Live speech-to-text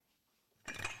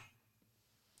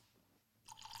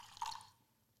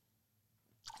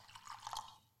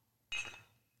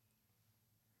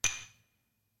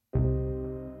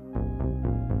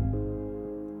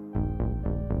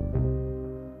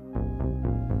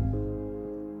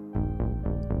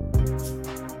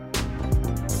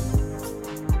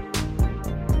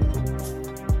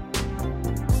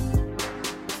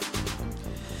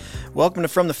Welcome to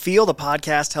From the Field, a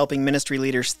podcast helping ministry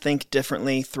leaders think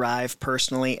differently, thrive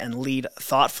personally, and lead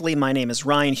thoughtfully. My name is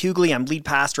Ryan Hughley. I'm lead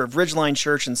pastor of Ridgeline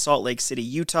Church in Salt Lake City,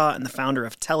 Utah, and the founder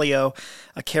of Teleo,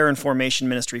 a care and formation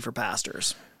ministry for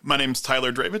pastors. My name's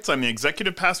Tyler Dravitz. I'm the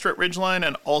executive pastor at Ridgeline,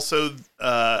 and also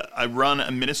I run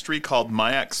a ministry called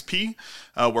MyXP,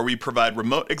 where we provide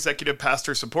remote executive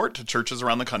pastor support to churches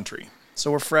around the country.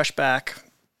 So we're fresh back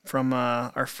from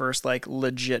our first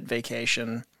legit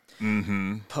vacation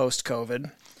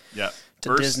post-COVID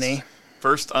to Disney.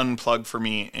 First unplug for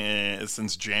me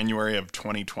since January of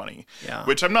 2020,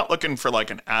 which I'm not looking for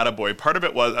an attaboy. Part of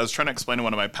it was I was trying to explain to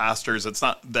one of my pastors, it's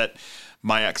not that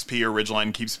MyXP or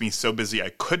Ridgeline keeps me so busy I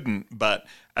couldn't, but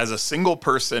as a single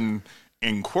person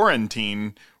in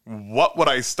quarantine, what would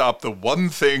I stop the one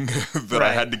thing that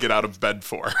I had to get out of bed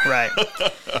for? Right.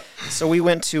 So we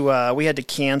went to, we had to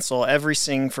cancel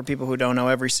for people who don't know,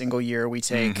 every single year we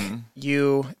take,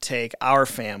 you take our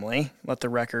family, let the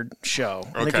record show.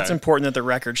 I think it's important that the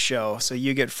record show, so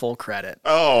you get full credit.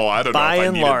 Oh, I don't know if I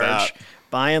needed that.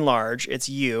 By and large, it's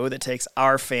you that takes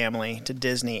our family to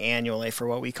Disney annually for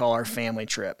what we call our family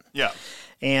trip. Yeah.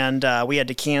 And we had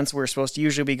to cancel. We were supposed to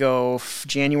usually go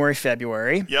January,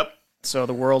 February. Yep. So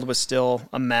the world was still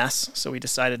a mess, so we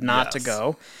decided not to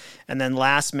go. And then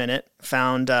last minute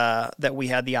found that we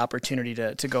had the opportunity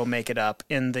to go make it up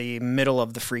in the middle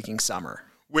of the freaking summer.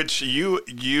 Which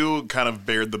you kind of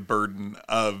bared the burden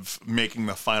of making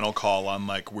the final call on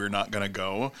we're not going to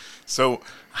go. So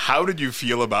how did you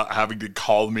feel about having to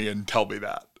call me and tell me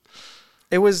that?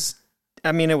 It was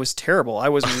terrible. I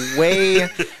was way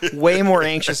more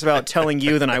anxious about telling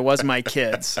you than I was my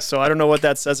kids. So I don't know what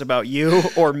that says about you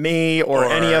or me or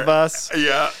any of us.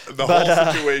 Yeah, the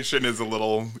whole situation is a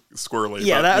little squirrely.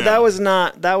 Yeah, that was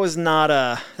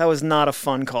not a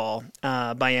fun call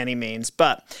by any means.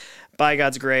 But by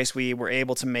God's grace, we were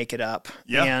able to make it up.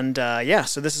 Yeah. And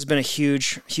so this has been a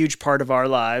huge part of our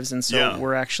lives. And so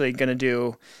we're actually going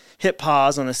to hit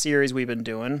pause on the series we've been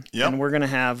doing. Yep. And we're going to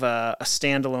have a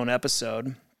standalone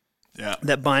episode. Yeah.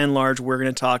 That by and large, we're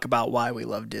going to talk about why we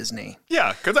love Disney.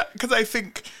 Yeah, because I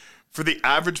think for the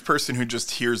average person who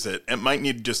just hears it, it might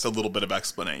need just a little bit of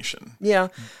explanation. Yeah.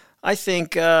 I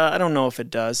think I don't know if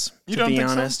it does. To be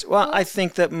honest, well, I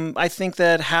think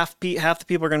that half the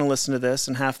people are going to listen to this,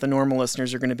 and half the normal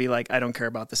listeners are going to be like, "I don't care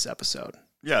about this episode."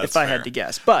 Yeah, if I had to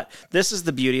guess. But this is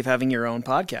the beauty of having your own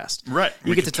podcast. Right,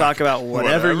 you get to talk about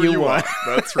whatever you want.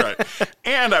 That's right.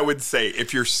 And I would say,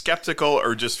 if you're skeptical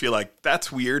or just feel like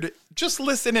that's weird, just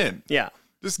listen in. Yeah.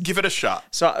 Just give it a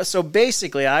shot. So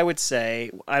basically, I would say,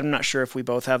 I'm not sure if we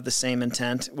both have the same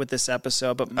intent with this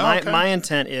episode, but my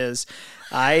intent is,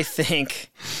 I think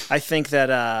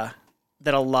that a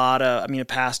lot of, a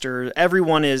pastor,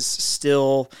 everyone is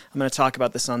still, I'm going to talk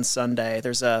about this on Sunday.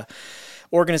 There's a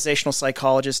organizational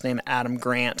psychologist named Adam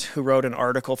Grant who wrote an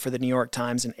article for the New York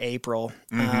Times in April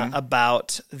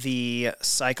about the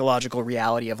psychological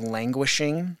reality of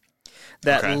languishing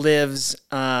that lives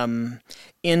lives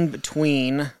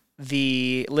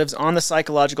on the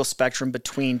psychological spectrum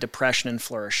between depression and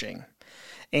flourishing.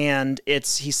 And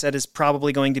he said, is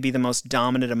probably going to be the most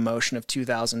dominant emotion of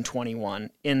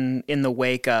 2021 in the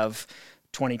wake of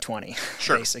 2020,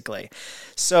 basically.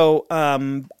 So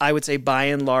I would say by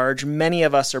and large, many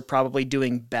of us are probably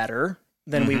doing better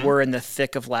than we were in the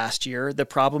thick of last year. The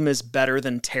problem is better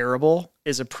than terrible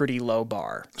is a pretty low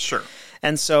bar. Sure.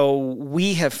 And so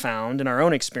we have found in our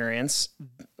own experience,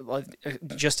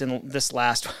 just in this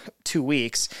last 2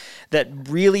 weeks, that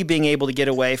really being able to get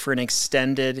away for an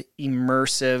extended,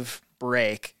 immersive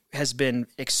break has been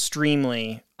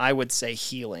extremely, I would say,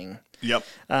 healing. Yep.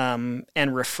 And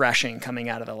refreshing coming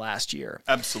out of the last year.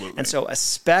 Absolutely. And so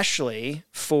especially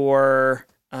for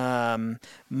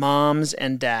moms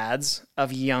and dads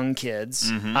of young kids,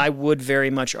 I would very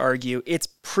much argue it's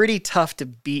pretty tough to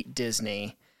beat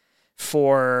Disney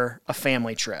for a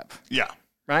family trip. Yeah.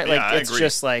 Right? Yeah, It's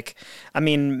just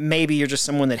maybe you're just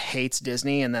someone that hates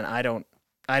Disney, and then I don't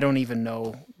even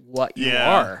know what you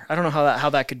are. I don't know how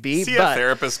that could be. See a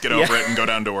therapist, get over it, and go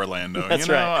down to Orlando. That's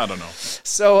right. I don't know.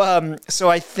 So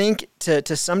I think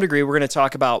to some degree we're going to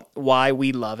talk about why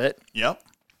we love it. Yep.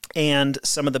 And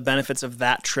some of the benefits of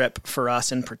that trip for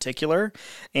us in particular,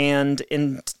 and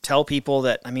tell people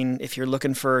that, if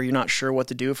you're not sure what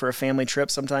to do for a family trip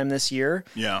sometime this year,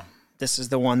 this is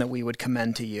the one that we would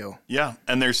commend to you. Yeah,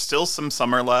 and there's still some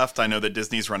summer left. I know that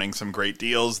Disney's running some great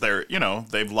deals.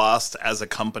 They've lost as a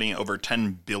company over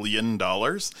 $10 billion,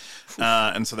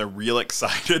 and so they're real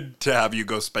excited to have you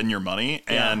go spend your money.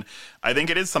 Yeah. And I think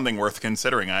it is something worth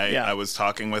considering. I was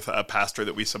talking with a pastor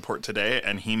that we support today,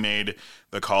 and he made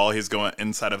the call. He's going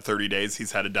inside of 30 days.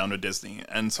 He's headed down to Disney,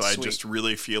 and so Sweet. I just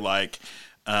really feel like.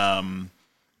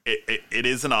 It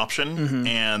is an option,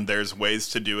 and there's ways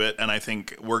to do it, and I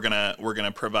think we're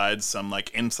gonna provide some like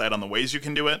insight on the ways you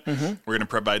can do it. We're gonna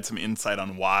provide some insight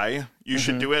on why you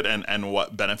should do it and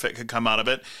what benefit could come out of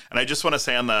it. And I just want to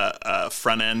say on the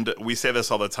front end, we say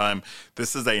this all the time.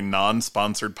 This is a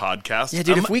non-sponsored podcast. Yeah,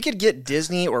 dude. If we could get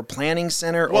Disney or Planning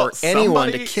Center or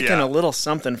anyone to kick in a little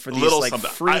something for these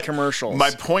free commercials. My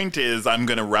point is, I'm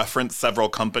going to reference several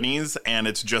companies, and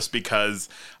it's just because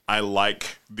I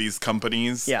like these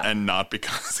companies and not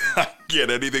because I get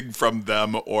anything from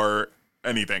them or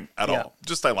anything at all.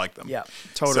 Just I like them. Yeah,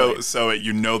 totally. So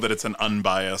that it's an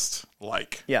unbiased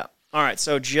like. Yeah. All right.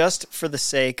 So just for the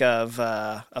sake of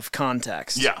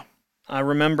context. Yeah. I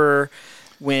remember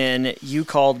when you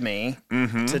called me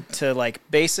to like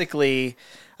basically,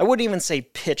 I wouldn't even say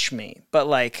pitch me, but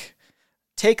like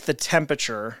take the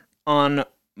temperature on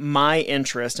my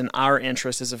interest and our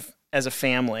interest as a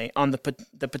family on the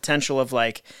potential of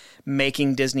like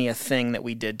making Disney a thing that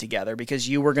we did together, because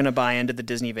you were going to buy into the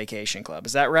Disney Vacation Club.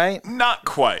 Is that right? Not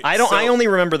quite. I only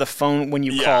remember the phone when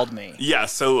you called me. Yeah.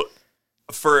 So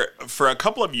for a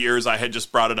couple of years, I had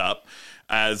just brought it up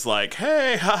as like,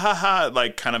 hey, ha ha ha,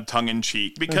 like kind of tongue in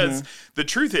cheek, because the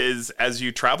truth is, as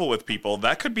you travel with people,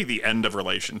 that could be the end of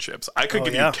relationships. I could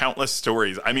give you countless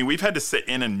stories. I mean, we've had to sit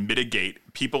in and mitigate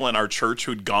people in our church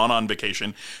who'd gone on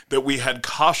vacation that we had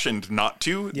cautioned not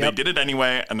to. Yep. They did it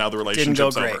anyway, and now the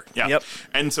relationship's over. Yeah. Yep.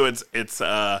 And so it's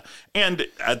and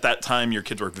at that time your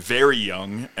kids were very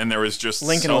young, and there was just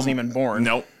Lincoln wasn't even born.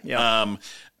 Nope. Yeah.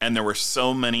 And there were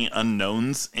so many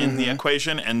unknowns in the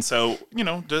equation. And so,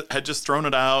 had just thrown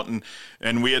it out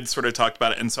and we had sort of talked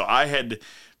about it. And so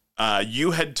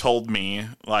you had told me,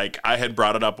 like, I had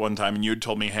brought it up one time and you had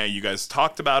told me, hey, you guys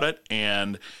talked about it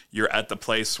and you're at the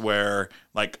place where,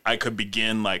 like, I could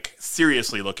begin, like,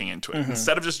 seriously looking into it.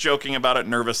 Instead of just joking about it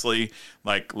nervously,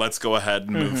 like, let's go ahead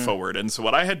and move forward. And so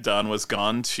what I had done was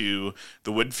gone to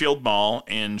the Woodfield Mall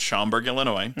in Schaumburg,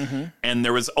 Illinois. And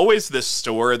there was always this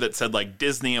store that said, like,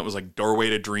 Disney. It was like Doorway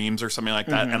to Dreams or something like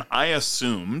that. And I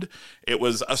assumed it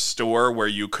was a store where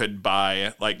you could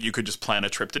buy, like, you could just plan a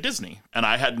trip to Disney. And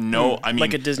I had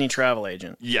like a Disney travel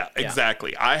agent. Yeah,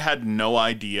 exactly. I had no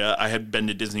idea. I had been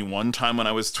to Disney one time when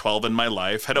I was 12 in my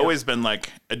life. Had always been, like,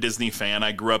 a Disney fan.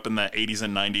 I grew up in the 80s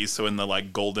and 90s, so in the,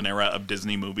 like, golden era of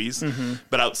Disney movies.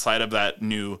 But outside of that,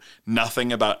 knew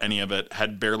nothing about any of it,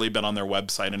 had barely been on their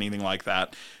website, anything like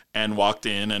that, and walked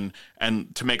in.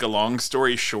 And to make a long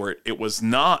story short, it was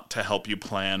not to help you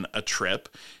plan a trip.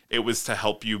 It was to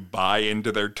help you buy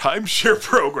into their timeshare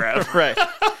program. Right.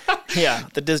 Yeah,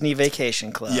 the Disney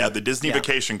Vacation Club. Yeah, the Disney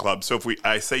Vacation Club. So if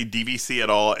I say DVC at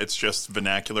all, it's just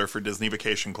vernacular for Disney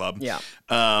Vacation Club. Yeah.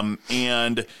 I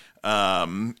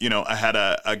had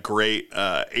a great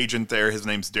agent there. His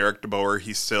name's Derek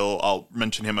DeBoer. I'll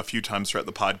mention him a few times throughout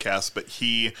the podcast, but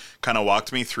he kind of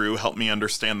walked me through, helped me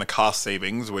understand the cost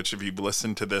savings, which if you've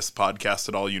listened to this podcast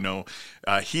at all,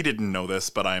 he didn't know this,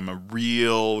 but I'm a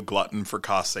real glutton for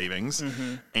cost savings.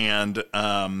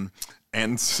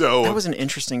 And so that was an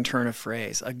interesting turn of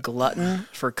phrase. A glutton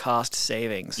for cost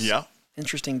savings. Yeah.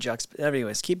 Interesting juxtaposition.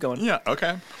 Anyways, keep going. Yeah.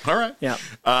 Okay. All right. Yeah.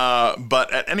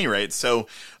 But at any rate, so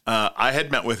I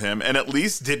had met with him and at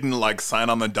least didn't like sign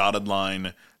on the dotted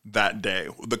line that day.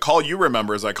 The call you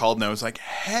remember is I called and I was like,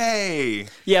 hey.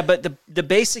 Yeah, but the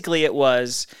basically it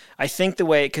was, I think the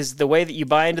way that you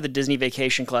buy into the Disney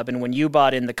Vacation Club, and when you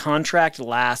bought in, the contract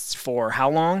lasts for how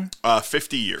long?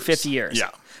 50 years. 50 years.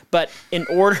 Yeah. But in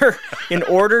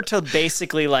order to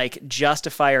basically like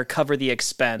justify or cover the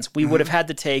expense, we would have had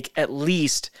to take at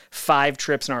least 5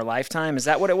 trips in our lifetime. Is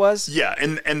that what it was? Yeah,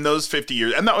 and those 50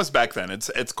 years, and that was back then.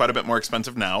 It's quite a bit more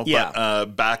expensive now. Yeah.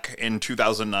 But back in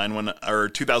 2011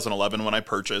 when I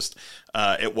purchased,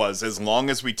 it was as long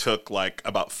as we took like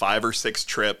about 5 or 6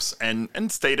 trips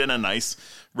and stayed in a nice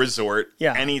resort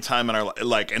anytime in our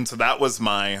and so that was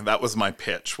my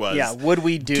pitch was would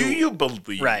we do you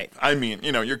believe I mean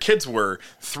your kids were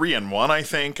 3 and 1 I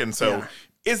think, and so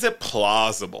is it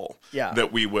plausible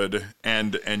that we would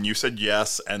and you said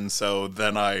yes, and so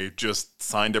then I just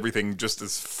signed everything just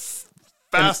as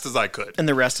fast as I could, and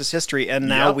the rest is history. And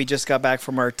now we just got back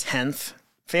from our 10th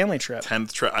family trip.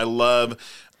 I love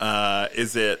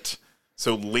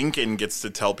so Lincoln gets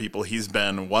to tell people he's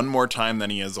been one more time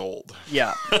than he is old.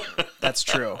 Yeah, that's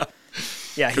true.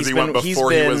 Yeah, because he went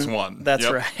before he was one. That's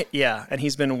right. Yeah, and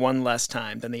he's been one less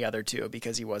time than the other two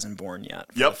because he wasn't born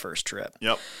yet for the first trip.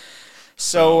 Yep.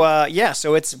 So,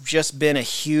 so it's just been a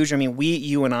huge, I mean,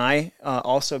 you and I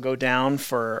also go down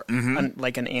for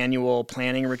an annual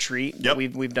planning retreat. Yep.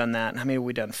 We've done that. How many have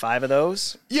we done? 5 of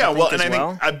those? Yeah, I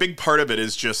think a big part of it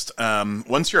is just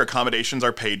once your accommodations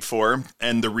are paid for,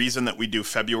 and the reason that we do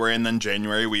February and then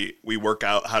January, we work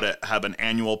out how to have an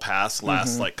annual pass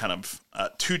last like kind of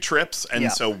 2 trips.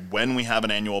 And so when we have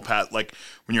an annual pass, like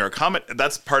when you're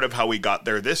that's part of how we got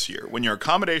there this year. When your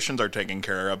accommodations are taken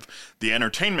care of, the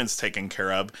entertainment's taken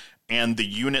care of, and the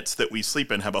units that we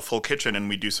sleep in have a full kitchen, and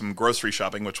we do some grocery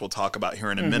shopping, which we'll talk about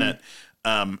here in a minute.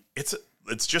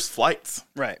 It's just flights.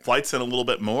 Right. Flights and a little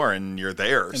bit more, and you're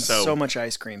there. And so much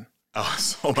ice cream. Oh,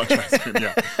 so much ice cream,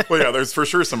 yeah. Well, yeah, there's for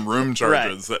sure some room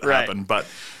charges that happen, but...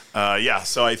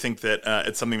 so I think that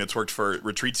it's something that's worked for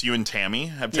retreats. You and Tammy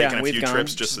have taken a few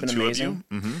trips, just the two of you.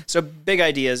 Mm-hmm. So big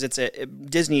ideas.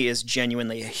 Disney is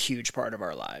genuinely a huge part of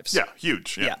our lives. Yeah,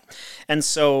 huge. Yeah. And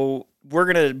so we're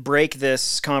going to break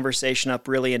this conversation up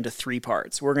really into 3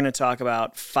 parts. We're going to talk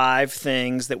about 5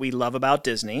 things that we love about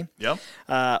Disney. Yep.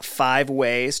 5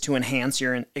 ways to enhance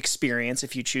your experience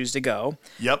if you choose to go.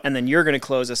 Yep. And then you're going to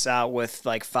close us out with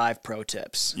like 5 pro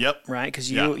tips. Yep. Right?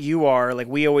 Because you are, like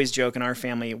we always joke in our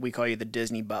family, we call you the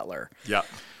Disney butler. Yep.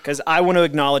 Because I want to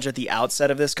acknowledge at the outset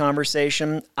of this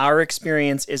conversation, our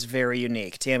experience is very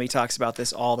unique. Tammy talks about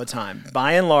this all the time.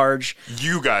 By and large,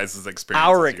 you guys' experience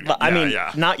is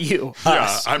unique. Not you. Yeah,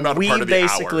 us. I'm not a part of the hour. We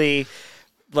basically,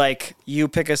 like, you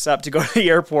pick us up to go to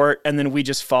the airport, and then we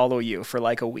just follow you for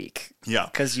like a week. Yeah.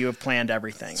 Because you have planned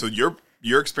everything. So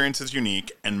your experience is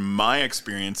unique, and my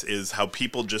experience is how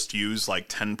people just use like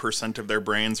 10% of their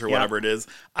brains or whatever it is.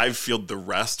 I've filled the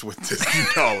rest with Disney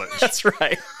knowledge. That's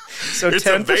right. So it's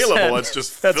 10%. Available. It's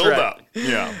just filled up.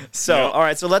 Yeah. So, all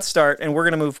right. So let's start, and we're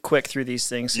going to move quick through these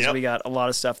things because we got a lot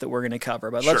of stuff that we're going to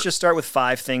cover. But let's just start with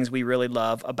 5 things we really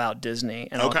love about Disney,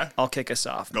 and I'll kick us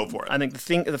off. Go for it. I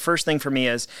think the first thing for me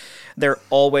is they're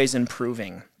always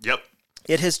improving. Yep.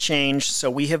 It has changed.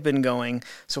 So we have been going.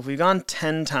 So if we've gone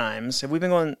 10 times, have we been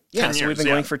going? Yeah. 10 so years, we've been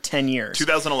going for 10 years.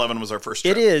 2011 was our first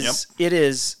trip. It is. Yep. It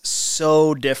is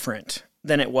so different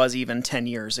than it was even 10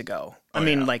 years ago. I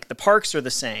mean, like the parks are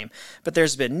the same, but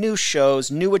there's been new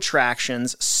shows, new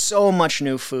attractions, so much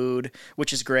new food,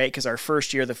 which is great because our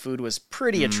first year the food was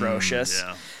pretty atrocious.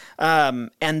 Yeah.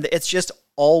 And it's just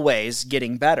always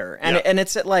getting better. And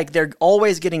it's like they're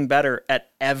always getting better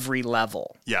at every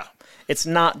level. Yeah. It's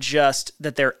not just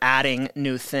that they're adding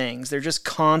new things. They're just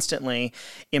constantly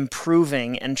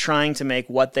improving and trying to make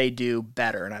what they do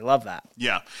better. And I love that.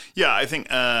 Yeah. Yeah, I think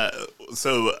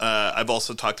I've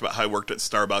also talked about how I worked at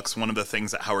Starbucks. One of the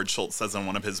things that Howard Schultz says in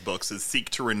one of his books is seek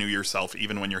to renew yourself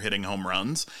even when you're hitting home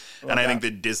runs. I think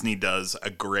that Disney does a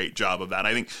great job of that.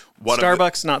 I think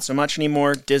Starbucks, not so much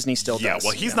anymore. Disney still does. Yeah,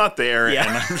 well, he's not there, and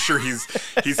I'm sure he's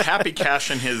happy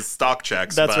cashing his stock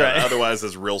checks, That's but right. otherwise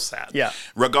is real sad. Yeah.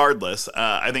 Regardless,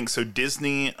 I think so.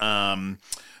 Disney,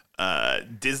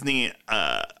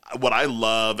 what I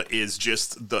love is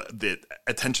just the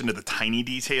attention to the tiny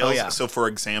details. Oh, yeah. So, for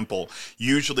example,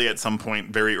 usually at some point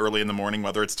very early in the morning,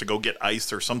 whether it's to go get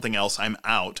ice or something else, I'm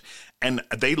out. And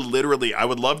they literally, I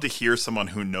would love to hear someone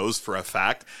who knows for a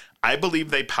fact, I believe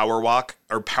they power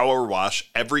wash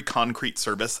every concrete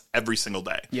surface every single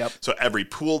day. Yep. So every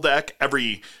pool deck,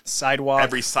 every sidewalk,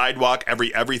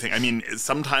 everything. I mean,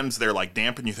 sometimes they're like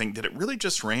damp and you think, did it really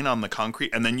just rain on the concrete?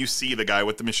 And then you see the guy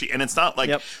with the machine. And it's not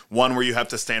like one where you have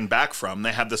to stand back from.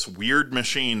 They have this weird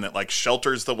machine that like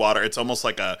shelters the water. It's almost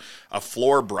like a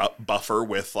floor buffer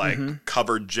with like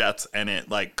covered jets, and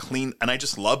it like clean. And I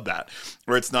just love that,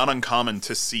 where it's not uncommon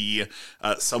to see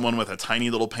someone with a tiny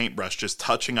little paintbrush just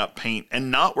touching up paint,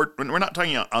 and we're not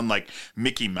talking on like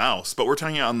Mickey Mouse, but we're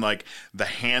talking on like the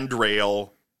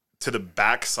handrail to the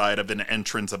backside of an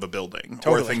entrance of a building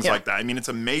or things like that. I mean, it's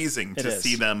amazing to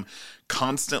see them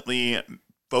constantly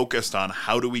focused on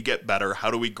how do we get better, how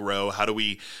do we grow, how do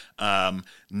we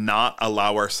not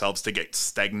allow ourselves to get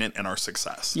stagnant in our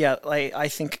success. Yeah, I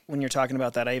think when you're talking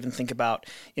about that, I even think about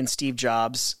in Steve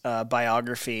Jobs'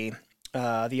 biography.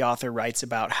 The author writes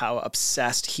about how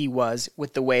obsessed he was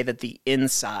with the way that the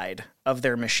inside of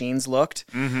their machines looked.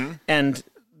 Mm-hmm. And,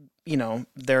 you know,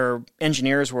 their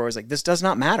engineers were always like, this does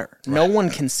not matter. Right. No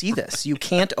one can see this. You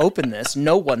can't open this.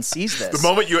 No one sees this. The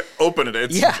moment you open it,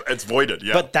 it's voided.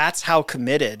 Yeah. But that's how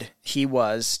committed he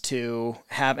was to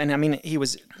have, and I mean, he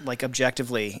was like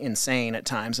objectively insane at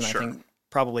times. And I think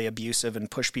probably abusive and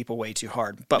push people way too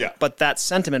hard. But that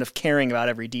sentiment of caring about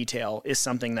every detail is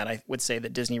something that I would say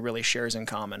that Disney really shares in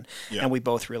common. Yeah. And we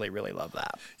both really, really love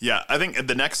that. Yeah. I think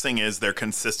the next thing is they're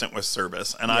consistent with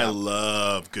service. And I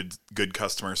love good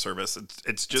customer service.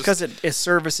 It's just because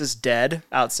service is dead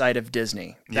outside of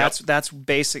Disney. That's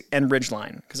basic, and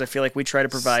Ridgeline. Because I feel like we try to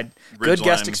provide good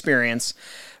guest experience,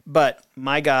 but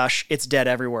my gosh, it's dead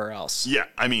everywhere else. Yeah.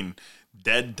 I mean,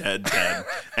 dead,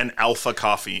 and Alpha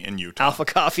Coffee in Utah. Alpha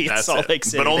Coffee in Salt Lake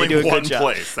City. But only one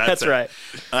place. That's right.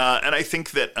 And I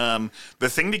think that the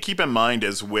thing to keep in mind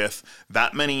is with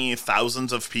that many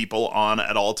thousands of people on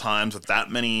at all times, with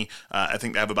that many, I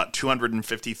think they have about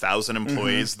 250,000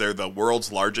 employees. They're the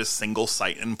world's largest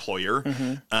single-site employer.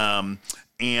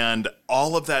 And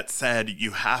all of that said,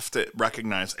 you have to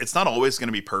recognize it's not always going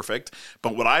to be perfect.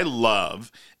 But what I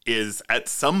love is at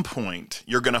some point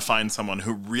you're going to find someone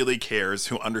who really cares,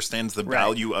 who understands the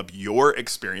value of your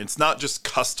experience, not just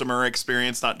customer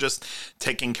experience, not just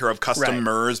taking care of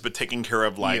customers, but taking care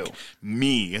of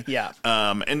me. Yeah.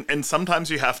 And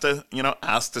sometimes you have to,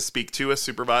 ask to speak to a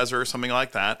supervisor or something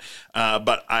like that.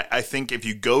 But I think if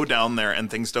you go down there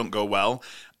and things don't go well,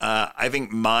 I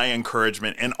think my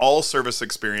encouragement in all service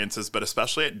experiences, but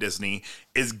especially at Disney,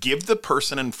 is give the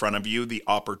person in front of you the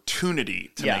opportunity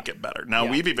to make it better. Now,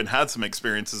 we've even had some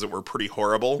experiences that were pretty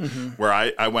horrible where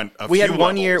I went a few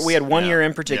levels. We had one year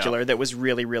in particular that was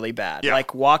really, really bad. Yeah.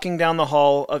 Like walking down the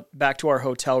hall back to our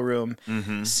hotel room,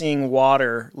 seeing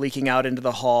water leaking out into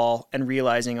the hall and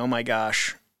realizing, oh my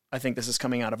gosh, I think this is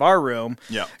coming out of our room,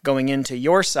 going into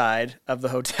your side of the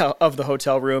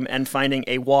hotel room and finding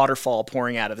a waterfall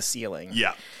pouring out of the ceiling.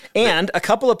 Yeah. And a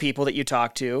couple of people that you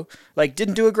talked to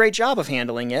didn't do a great job of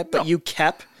handling it, but you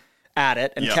kept at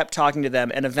it and kept talking to them,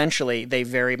 and eventually they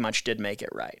very much did make it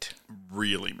right.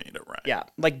 Really made it right. Yeah.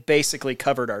 Basically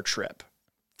covered our trip.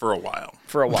 For a while.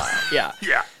 Yeah.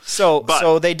 Yeah.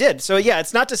 So they did. So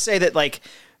it's not to say that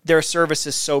their service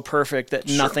is so perfect that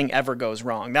nothing ever goes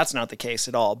wrong. That's not the case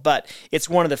at all. But it's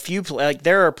one of the few,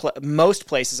 there are most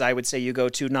places I would say you go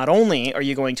to, not only are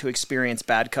you going to experience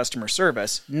bad customer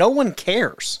service, no one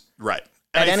cares. Right.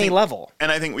 At any level.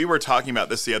 And I think we were talking about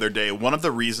this the other day. One of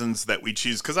the reasons that we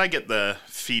choose, because I get the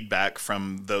feedback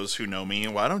from those who know me,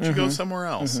 why don't you go somewhere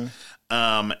else?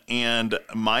 And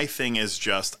my thing is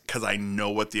just because I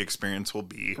know what the experience will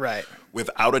be. Right.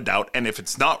 Without a doubt. And if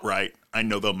it's not right, I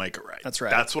know they'll make it right. That's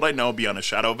right. That's what I know beyond a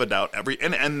shadow of a doubt.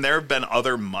 And there have been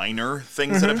other minor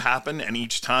things that have happened. And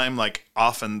each time,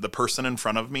 often the person in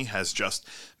front of me has just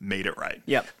made it right.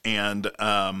 Yep. And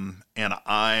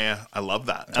I love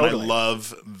that. Totally. And I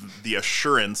love the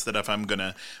assurance that if I'm going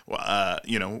to,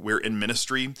 we're in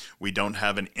ministry, we don't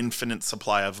have an infinite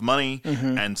supply of money.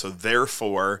 And so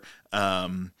therefore,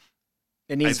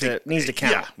 it needs to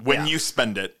count. Yeah. When you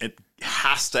spend it, it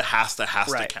has to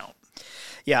count.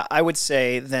 Yeah, I would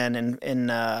say then in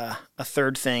a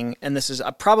third thing, and this is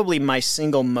probably my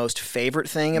single most favorite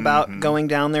thing about going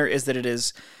down there, is that it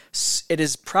is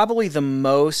probably the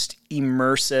most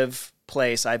immersive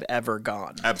place I've ever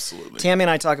gone. Absolutely. Tammy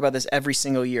and I talk about this every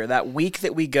single year. That week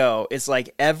that we go, it's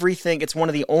like everything. It's one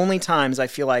of the only times I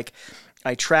feel like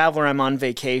I travel or I'm on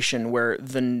vacation where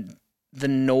the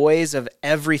noise of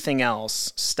everything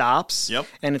else stops. Yep.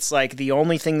 And it's like the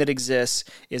only thing that exists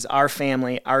is our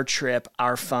family, our trip,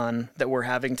 our fun that we're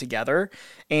having together.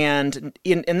 And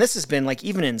this has been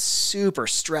even in super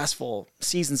stressful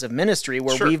seasons of ministry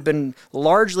where we've been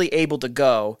largely able to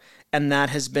go, and that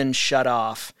has been shut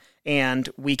off. And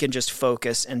we can just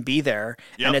focus and be there,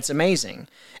 and it's amazing.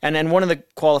 And then one of the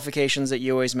qualifications that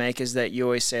you always make is that you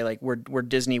always say we're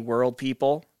Disney World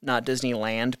people, not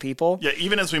Disneyland people. Yeah,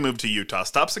 even as we move to Utah,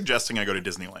 stop suggesting I go to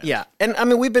Disneyland. Yeah, and I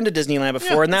mean we've been to Disneyland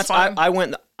before, and that's I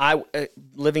went.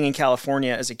 Living in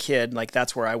California as a kid,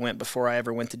 that's where I went before I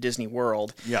ever went to Disney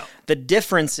World. Yeah. The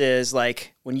difference is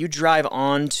when you drive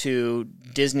onto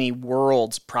Disney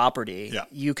World's property,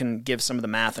 you can give some of the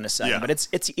math in a second, but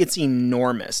it's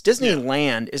enormous.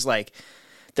 Disneyland is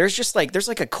there's a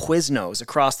Quiznos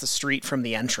across the street from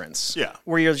the entrance. Yeah.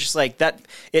 Where you're just that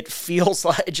it feels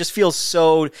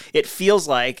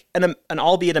like an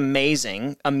albeit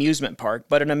amazing amusement park,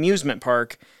 but an amusement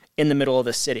park in the middle of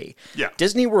the city. Yeah.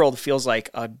 Disney World feels like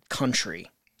a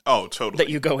country. Oh, totally.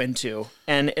 That you go into,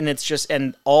 and it's just,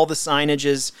 and all the signage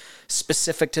is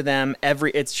specific to them.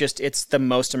 It's the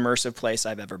most immersive place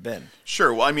I've ever been.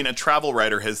 Sure. Well, I mean, a travel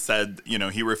writer has said,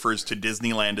 he refers to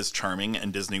Disneyland as charming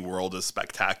and Disney World as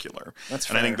spectacular. That's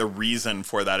fair. And I think the reason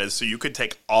for that is so you could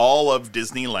take all of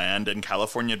Disneyland and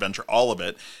California Adventure, all of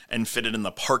it, and fit it in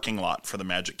the parking lot for the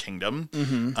Magic Kingdom.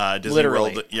 Mm-hmm. Disney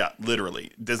World,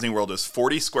 literally. Disney World is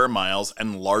 40 square miles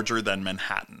and larger than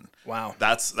Manhattan. Wow.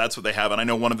 That's what they have. And I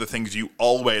know one of the things you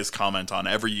always comment on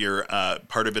every year,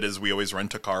 part of it is we always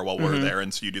rent a car while we're there,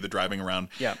 and so you do the driving around.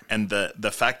 Yeah. And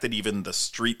the fact that even the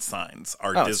street signs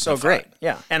are Disneyfied. It's so great.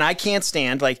 Yeah. And I can't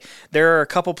stand, there are a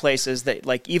couple places that,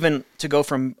 even to go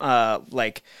from,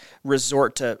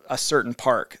 resort to a certain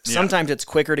park. Sometimes it's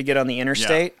quicker to get on the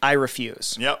interstate. I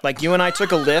refuse. Yep. You and I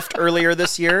took a Lyft earlier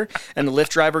this year, and the Lyft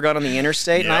driver got on the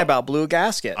interstate, and I about blew a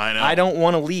gasket. I know. I don't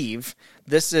want to leave.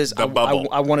 This is the bubble.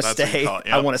 I want to stay.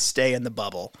 I want to stay in the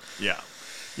bubble. Yeah.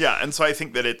 Yeah, and so I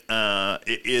think that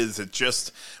it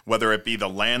just, whether it be the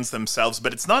lands themselves,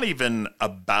 but it's not even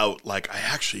about, I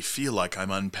actually feel like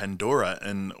I'm on Pandora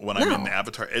and when I'm in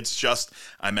Avatar. It's just,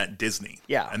 I'm at Disney.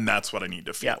 Yeah. And that's what I need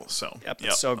to feel. Yep. So,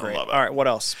 it's so great. All right, what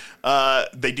else?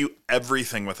 They do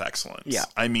everything with excellence. Yeah.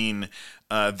 I mean,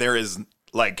 there is,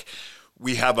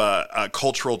 we have a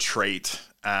cultural trait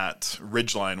at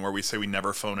Ridgeline where we say we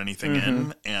never phone anything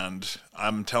in, and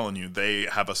I'm telling you, they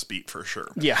have us beat for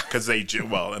sure. Yeah. Because they do,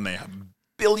 and they have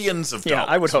billions of dollars.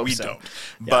 Yeah, I would hope we so. don't.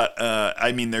 Yeah. But,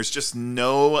 I mean, there's just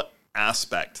no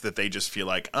aspect that they just feel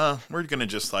like, we're going to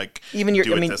just even do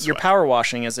it this your way. Power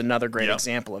washing is another great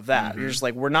example of that. You're just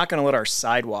we're not going to let our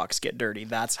sidewalks get dirty.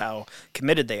 That's how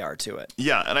committed they are to it.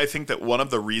 Yeah, and I think that one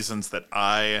of the reasons that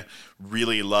I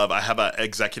really love, I have an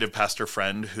executive pastor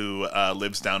friend who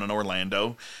lives down in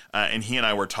Orlando, and he and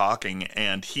I were talking,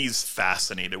 and he's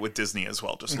fascinated with Disney as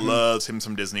well, just loves him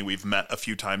some Disney. We've met a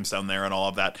few times down there and all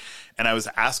of that, and I was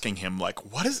asking him,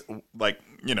 what is,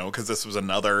 because this was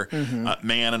another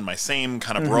man in my same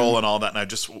kind of role and all that, and I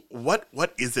just, what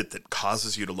is it that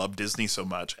causes you to love Disney so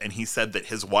much? And he said that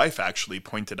his wife actually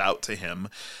pointed out to him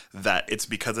that it's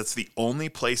because it's the only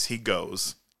place he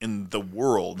goes in the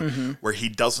world where he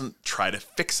doesn't try to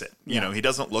fix it. You know, he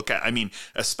doesn't look at,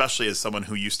 especially as someone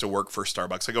who used to work for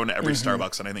Starbucks, I go into every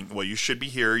Starbucks and I think, well, you should be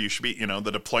here. You should be,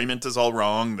 the deployment is all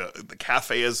wrong. The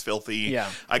cafe is filthy.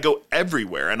 Yeah. I go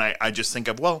everywhere. And I just think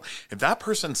of, well, if that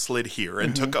person slid here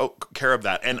and took care of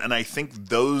that. And I think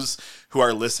those who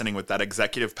are listening with that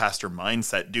executive pastor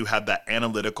mindset do have that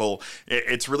analytical,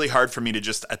 it's really hard for me to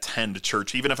just attend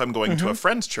church. Even if I'm going to a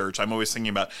friend's church, I'm always thinking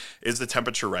about, is the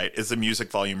temperature right? Is the music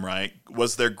volume right? Were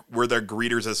their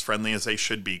greeters as friendly as they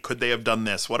should be? Could they have done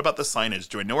this? What about the signage?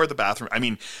 Do I know where the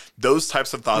bathroom? Those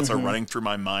types of thoughts are running through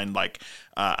my mind like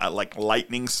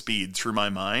lightning speed through my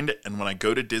mind. And when I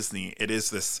go to Disney, it is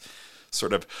this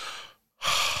sort of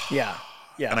yeah.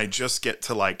 And I just get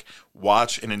to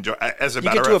watch and enjoy. As a you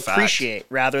matter get to of fact, appreciate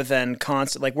rather than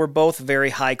constant. We're both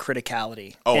very high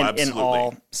criticality in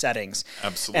all settings.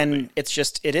 Absolutely. And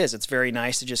it's very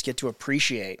nice to just get to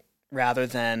appreciate rather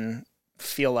than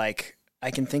feel like I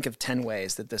can think of 10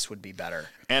 ways that this would be better.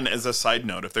 And as a side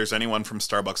note, if there's anyone from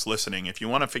Starbucks listening, if you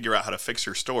want to figure out how to fix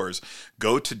your stores,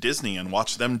 go to Disney and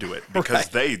watch them do it because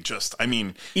they just,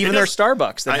 even their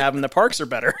Starbucks that have in the parks are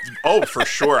better. Oh, for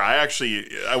sure. I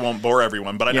won't bore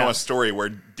everyone, but I know a story where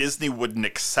Disney wouldn't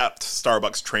accept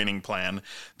Starbucks training plan.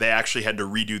 They actually had to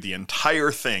redo the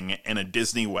entire thing in a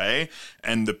Disney way.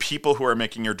 And the people who are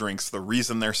making your drinks, the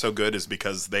reason they're so good is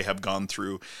because they have gone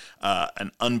through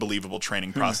an unbelievable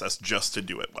training process just to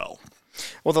do it well.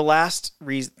 Well, the last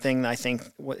thing I think,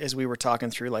 as we were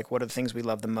talking through, what are the things we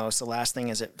love the most, the last thing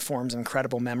is it forms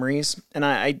incredible memories. And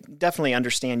I definitely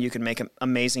understand you can make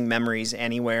amazing memories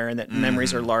anywhere and that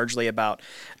memories are largely about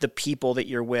the people that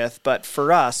you're with. But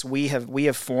for us, we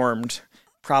have formed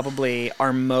probably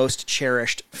our most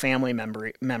cherished family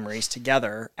memories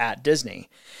together at Disney.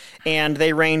 And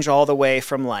they range all the way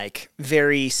from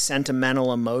very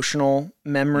sentimental, emotional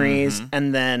memories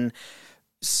and then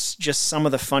just some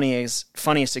of the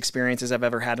funniest experiences I've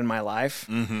ever had in my life.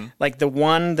 The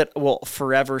one that will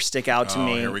forever stick out to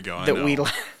me here we go.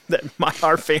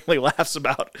 Our family laughs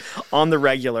about on the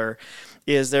regular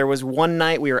is there was one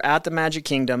night we were at the Magic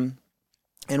Kingdom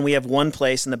and we have one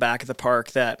place in the back of the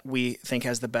park that we think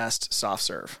has the best soft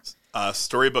serve.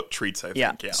 Storybook Treats, I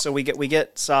think. Yeah. So we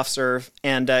get soft serve,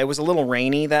 and it was a little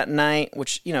rainy that night,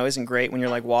 which isn't great when you're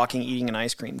like walking, eating an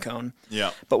ice cream cone.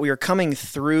 Yeah. But we were coming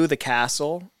through the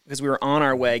castle because we were on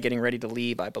our way, getting ready to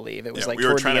leave. I believe it was like we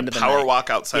were trying to power walk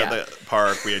outside the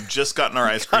park. We had just gotten our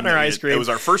ice cream. It was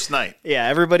our first night. Yeah,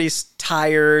 everybody's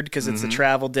tired because it's a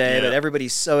travel day, but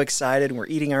everybody's so excited. And we're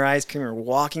eating our ice cream. We're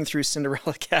walking through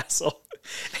Cinderella Castle.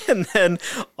 And then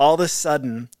all of a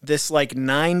sudden, this like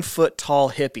 9-foot tall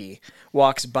hippie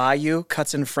walks by you,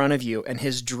 cuts in front of you, and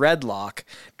his dreadlock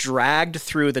dragged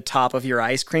through the top of your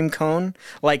ice cream cone,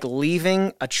 like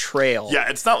leaving a trail. Yeah,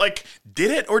 it's not like, did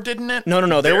it or didn't it?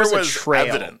 No. There was a trail.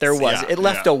 Evidence. There was. It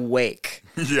left a wake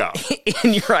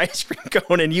in your ice cream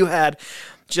cone, and you had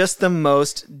just the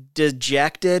most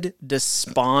dejected,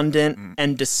 despondent,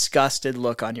 and disgusted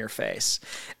look on your face.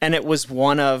 And it was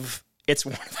it's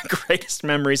one of the greatest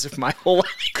memories of my whole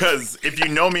life. Because if you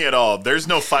know me at all, there's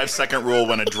no 5-second rule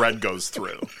when a dread goes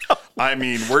through. No. I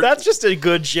mean, that's just a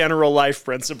good general life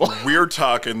principle. We're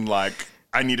talking like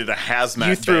I needed a hazmat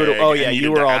you threw bag. It. Oh yeah,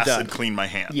 you were all done. Clean my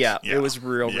hands. Yeah, it was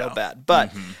real bad.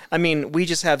 But I mean, we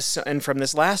just have, and from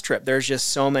this last trip, there's just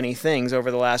so many things over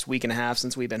the last week and a half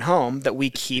since we've been home that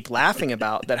we keep laughing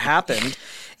about that happened,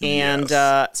 and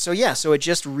so it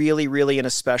just really, really in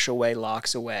a special way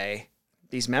locks away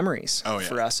these memories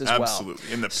for us as well.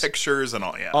 Absolutely. In the pictures and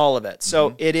all, all of it.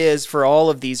 So it is, for all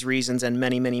of these reasons and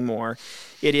many, many more,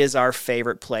 it is our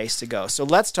favorite place to go. So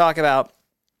let's talk about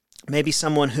maybe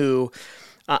someone who,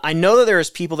 I know that there's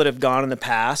people that have gone in the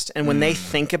past, and when they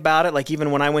think about it, like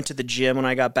even when I went to the gym when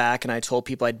I got back and I told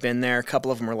people I'd been there, a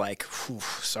couple of them were like,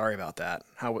 sorry about that.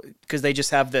 Because they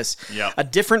just have this, a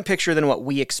different picture than what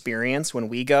we experience when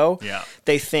we go. Yeah.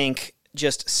 They think,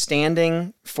 just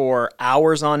standing for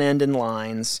hours on end in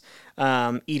lines,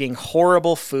 eating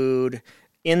horrible food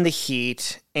in the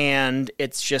heat, and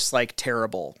it's just like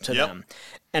terrible to them.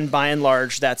 And by and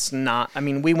large, that's not, I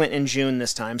mean, we went in June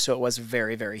this time, so it was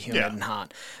very, very humid and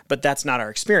hot, but that's not our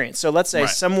experience. So let's say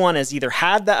someone has either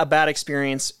had a bad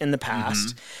experience in the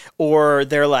past, or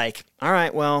they're like, all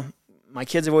right, well, my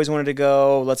kids have always wanted to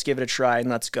go. Let's give it a try and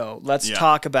let's go. Let's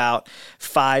talk about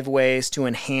 5 ways to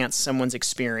enhance someone's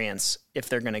experience if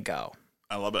they're going to go.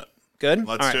 I love it. Good?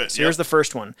 Let's do it. So here's the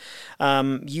first one.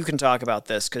 You can talk about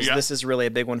this because this is really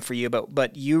a big one for you,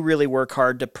 but you really work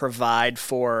hard to provide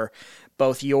for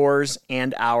both yours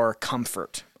and our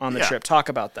comfort on the trip. Talk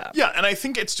about that. Yeah, and I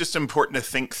think it's just important to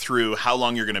think through how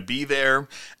long you're going to be there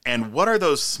and what are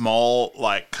those small,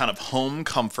 like, kind of home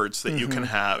comforts that you can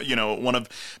have. You know,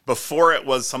 before it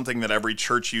was something that every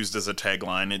church used as a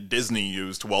tagline, and Disney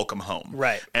used, welcome home.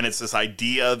 Right. And it's this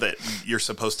idea that you're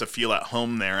supposed to feel at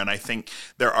home there, and I think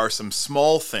there are some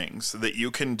small things that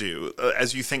you can do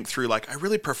as you think through, like, I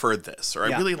really preferred this, or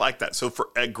I really like that. So for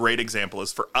a great example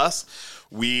is for us,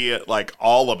 we, like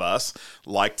all of us,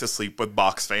 like to sleep with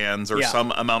box fans or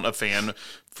some amount of fan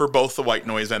for both the white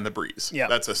noise and the breeze. Yeah.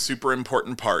 That's a super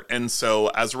important part. And so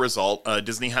as a result,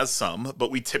 Disney has some,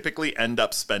 but we typically end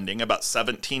up spending about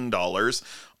 $17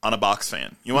 on a box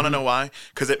fan. You want to know why?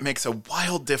 Because it makes a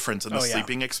wild difference in the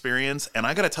sleeping experience. And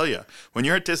I got to tell you, when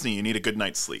you're at Disney, you need a good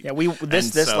night's sleep. Yeah,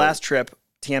 this last trip,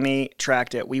 Tammy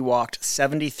tracked it. We walked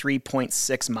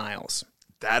 73.6 miles.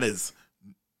 That is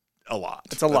a lot.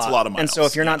 It's a lot. That's a lot of miles. And so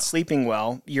if you're not sleeping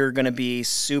well, you're going to be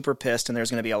super pissed and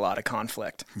there's going to be a lot of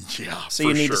conflict. Yeah, so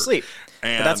you need to sleep.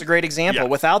 But that's a great example.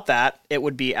 Without that, it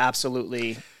would be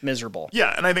absolutely miserable.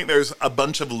 Yeah, and I think there's a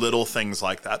bunch of little things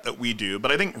like that we do.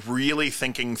 But I think really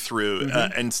thinking through,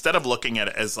 instead of looking at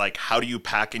it as like, how do you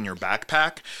pack in your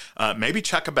backpack, maybe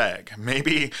check a bag.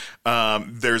 Maybe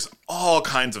there's all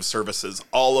kinds of services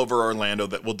all over Orlando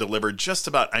that will deliver just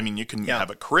about, I mean, you can have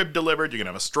a crib delivered, you can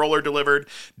have a stroller delivered.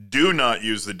 Do not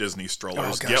use the Disney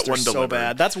strollers. Oh, gosh, get one delivered. So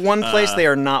bad. That's one place they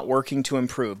are not working to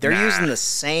improve. They're using the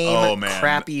same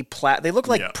crappy They look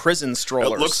like prison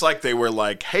strollers. It looks like they were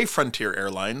like, hey, Frontier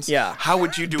Airlines, how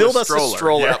would you do Build a stroller? Us a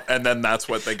stroller. Yep, and then that's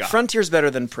what they got. Frontier's better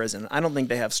than prison. I don't think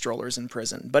they have strollers in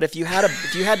prison. But if you had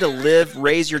to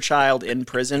raise your child in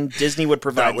prison, Disney would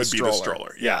provide that would be the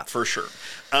stroller. Yeah, for sure.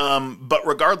 But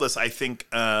regardless, I think,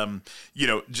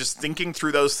 just thinking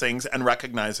through those things and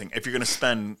recognizing if you're going to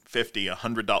spend $50,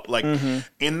 $100, like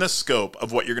in the scope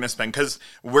of what you're going to spend, because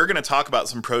we're going to talk about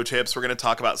some pro tips. We're going to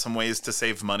talk about some ways to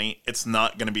save money. It's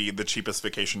not going to be the cheapest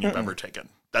vacation you've ever taken.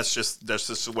 That's just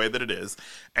the way that it is.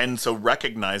 And so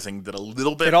recognizing that a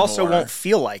little bit it also won't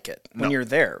feel like it when you're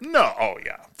there. No. Oh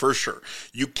yeah, for sure.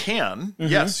 You can,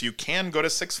 yes, you can go to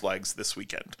Six Flags this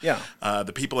weekend. Yeah.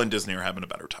 The people in Disney are having a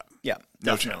better time. Yeah,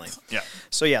 definitely. Yeah.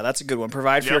 So yeah, that's a good one.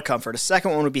 Provide for your comfort. A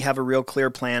second one would be have a real clear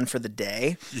plan for the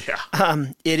day. Yeah.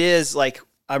 It is like,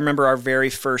 I remember our very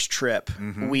first trip.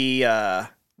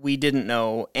 We didn't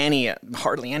know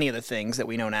hardly any of the things that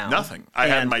we know now. Nothing. I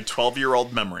had my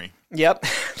 12-year-old memory. Yep,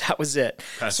 that was it.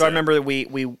 I remember that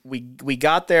we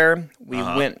got there. We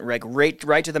went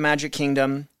right to the Magic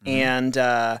Kingdom, and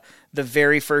the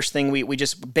very first thing we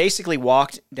just basically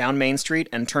walked down Main Street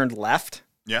and turned left.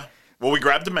 Yeah. Well, we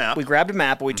grabbed a map.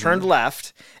 But we turned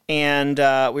left, and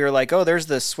we were like, "Oh, there's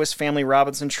the Swiss Family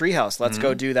Robinson treehouse. Let's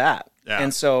go do that." Yeah.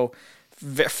 And so,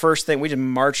 first thing, we just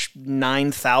marched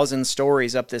 9,000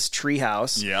 stories up this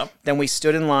treehouse. Yep. Then we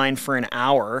stood in line for an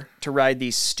hour to ride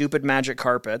these stupid magic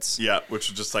carpets. Yeah, which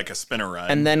was just like a spinner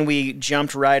ride. And then we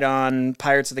jumped right on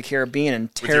Pirates of the Caribbean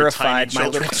and terrified my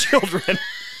little children.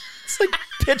 It's like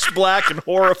pitch black and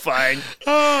horrifying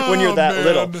when you're that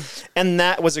little. And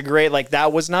that was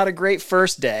that was not a great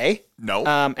first day. No.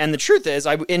 And the truth is,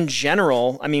 in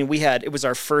general, I mean, it was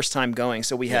our first time going,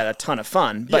 so we had a ton of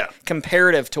fun. But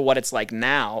comparative to what it's like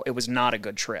now, it was not a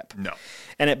good trip. No.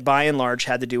 And it, by and large,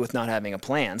 had to do with not having a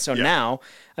plan. So now,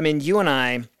 I mean, you and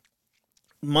I,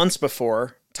 months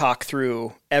before, talk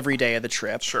through every day of the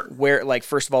trip. Sure. Where,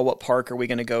 first of all, what park are we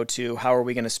going to go to? How are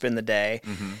we going to spend the day?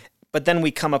 But then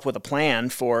we come up with a plan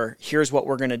for here's what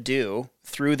we're going to do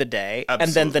through the day. Absolutely.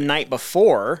 And then the night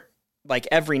before,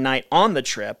 every night on the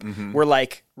trip, we're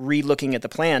re-looking at the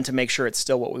plan to make sure it's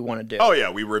still what we want to do. Oh, yeah.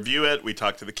 We review it. We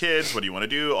talk to the kids. What do you want to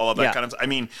do? All of that kind of stuff. I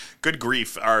mean, good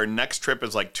grief. Our next trip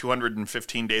is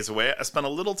 215 days away. I spent a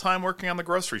little time working on the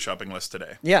grocery shopping list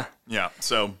today. Yeah. Yeah.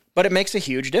 So. But it makes a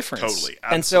huge difference. Totally.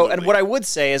 Absolutely. And what I would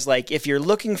say is if you're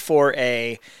looking for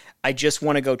I just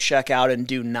want to go check out and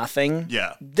do nothing.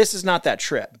 Yeah. This is not that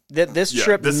trip. This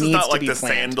trip needs to be planned. This is not the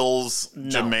Sandals,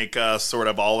 Jamaica sort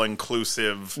of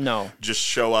all-inclusive. No. Just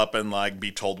show up and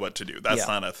be told what to do. That's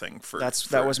not a thing for...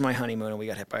 That was my honeymoon and we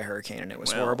got hit by a hurricane and it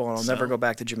was horrible and I'll never go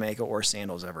back to Jamaica or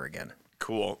Sandals ever again.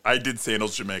 Cool. I did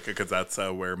Sandals, Jamaica because that's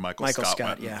where Michael Scott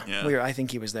went. Yeah. I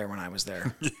think he was there when I was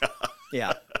there.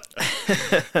 Yeah.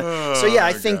 So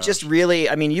I think just really,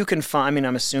 I mean, you can find, I mean,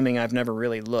 I'm assuming I've never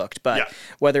really looked, but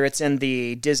whether it's in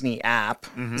the Disney app,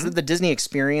 is it the Disney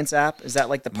Experience app? Is that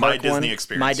the park My one? Disney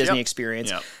Experience. My Disney Experience.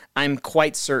 Yep. I'm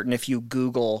quite certain if you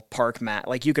Google park map,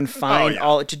 you can find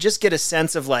all to just get a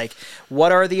sense of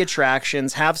what are the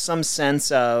attractions, have some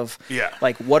sense of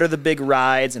what are the big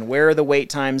rides and where are the wait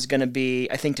times going to be.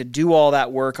 I think to do all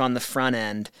that work on the front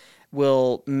end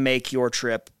will make your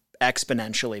trip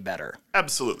exponentially better.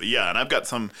 Absolutely, yeah. And I've got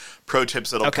some pro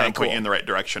tips that'll kind of point you in the right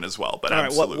direction as well. But all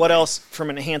right, what else from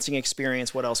an enhancing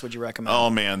experience? What else would you recommend? Oh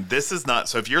man, this is not.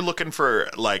 So if you're looking for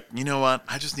you know what,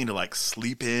 I just need to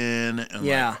sleep in and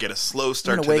get a slow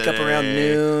start to the day. Wake up around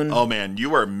noon. Oh man,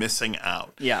 you are missing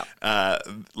out. Yeah.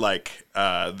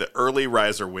 The early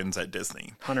riser wins at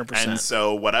Disney. 100%. And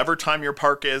so whatever time your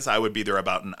park is, I would be there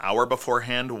about an hour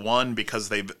beforehand. One, because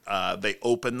they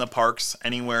open the parks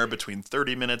anywhere between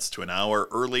 30 minutes to an hour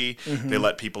early. They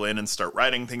let people in and start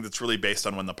riding things. It's really based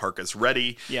on when the park is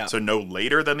ready. Yeah. So no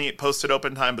later than the posted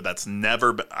open time, but that's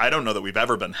never been, I don't know that we've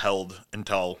ever been held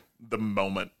until the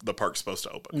moment the park's supposed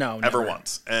to open. No, ever never.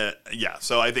 once.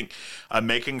 So I think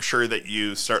making sure that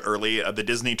you start early. The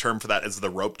Disney term for that is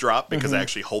the rope drop because they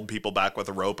actually hold people back with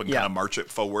a rope and kind of march it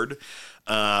forward.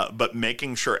 But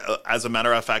making sure, as a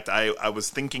matter of fact, I was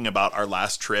thinking about our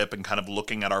last trip and kind of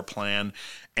looking at our plan.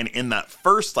 And in that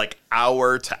first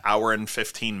hour to hour and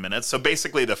 15 minutes, so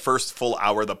basically the first full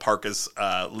hour the park is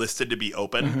listed to be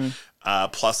open,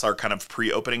 plus our kind of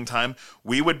pre-opening time,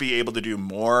 we would be able to do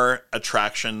more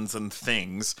attractions and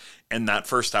things in that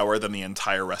first hour than the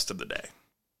entire rest of the day.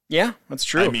 Yeah, that's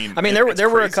true. I mean there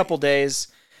were a couple days,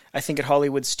 I think at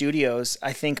Hollywood Studios,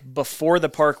 I think before the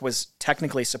park was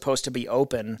technically supposed to be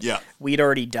open, we'd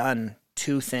already done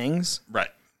 2 things. Right.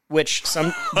 Which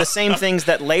the same things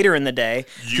that later in the day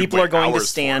people are going to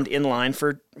stand in line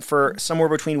for somewhere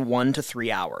between 1 to 3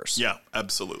 hours. Yeah,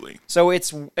 absolutely. So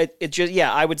it just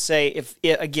I would say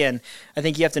again, I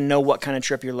think you have to know what kind of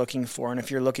trip you're looking for, and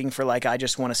if you're looking for I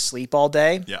just want to sleep all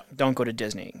day, don't go to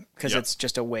Disney because it's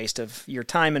just a waste of your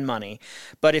time and money.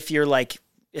 But if you're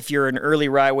an early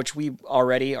ride, which we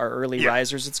already are early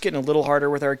risers, it's getting a little harder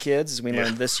with our kids as we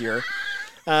learned this year.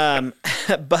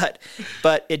 But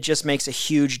it just makes a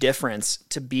huge difference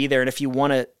to be there. And if you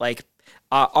want to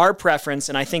our preference,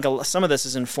 and I think some of this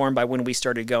is informed by when we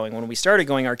started going. When we started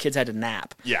going, our kids had to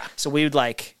nap. Yeah. So we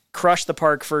would crush the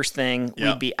park first thing. Yep.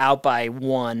 We'd be out by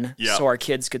 1 so our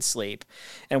kids could sleep.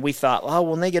 And we thought,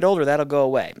 when they get older, that'll go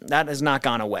away. That has not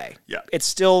gone away. Yeah. It's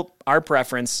still our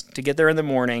preference to get there in the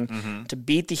morning, to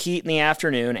beat the heat in the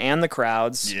afternoon and the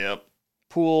crowds. Yep.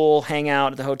 pool, hang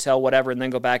out at the hotel, whatever, and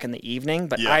then go back in the evening.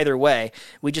 But either way,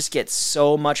 we just get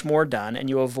so much more done, and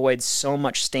you avoid so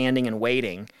much standing and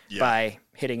waiting by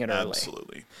hitting it early.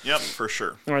 Absolutely. Yep, for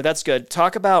sure. All right, that's good.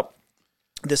 Talk about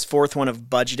this fourth one of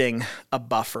budgeting a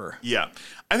buffer. Yeah.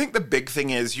 I think the big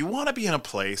thing is you want to be in a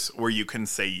place where you can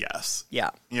say yes. Yeah.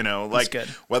 You know, that's like good.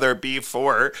 Whether it be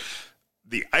for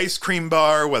the ice cream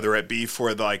bar, whether it be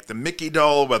for the Mickey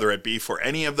doll, whether it be for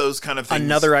any of those kind of things.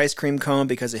 Another ice cream cone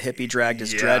because a hippie dragged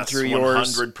his dread through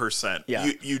yours. 100%. Yeah.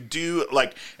 You do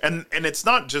and it's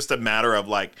not just a matter of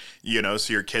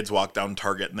so your kids walk down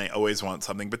Target and they always want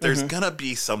something, but there's gonna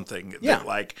be something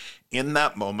that in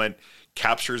that moment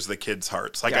captures the kids'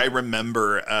 hearts. I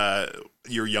remember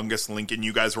your youngest Lincoln,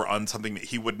 you guys were on something that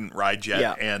he wouldn't ride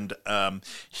yet, and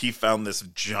he found this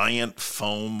giant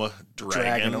foam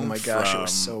dragon. Oh my gosh, it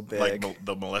was so big. Like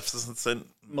the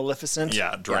Maleficent?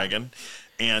 Yeah, dragon.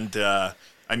 And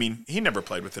he never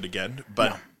played with it again,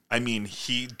 but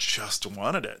he just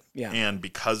wanted it. Yeah. And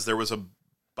because there was a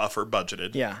buffer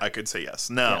budgeted, I could say yes.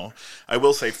 Now, I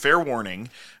will say, fair warning,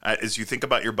 as you think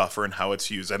about your buffer and how it's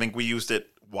used, I think we used it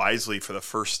wisely for the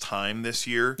first time this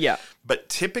year. Yeah. But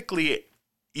typically,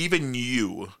 even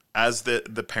you, as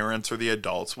the parents or the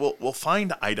adults, will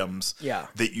find items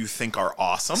that you think are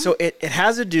awesome. So it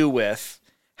has to do with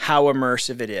how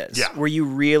immersive it is. Yeah. Where you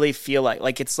really feel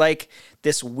like it's like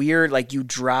this weird, you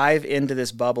drive into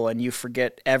this bubble and you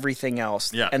forget everything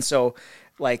else. Yeah. And so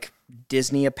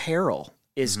Disney apparel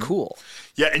is cool.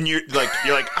 Yeah, and you're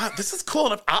like, this is cool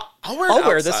enough. I'll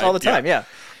wear this all the time. Yeah.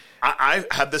 I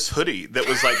had this hoodie that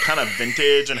was kind of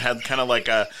vintage and had kind of like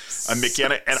a Mickey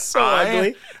on it, and so I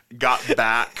ugly. got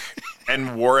back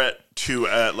and wore it to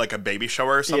a baby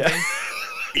shower or something. Yeah.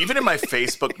 Even in my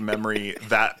Facebook memory,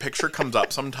 that picture comes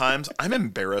up sometimes. I'm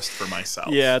embarrassed for myself.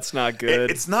 Yeah, it's not good.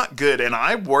 It's not good, and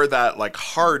I wore that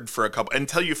hard for a couple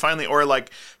until you finally, or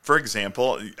for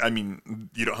example,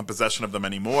 you don't have possession of them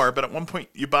anymore, but at one point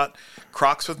you bought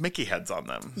Crocs with Mickey heads on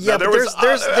them. Yeah, now,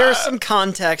 there's some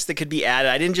context that could be added.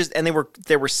 I didn't just, and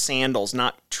they were sandals,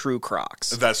 not true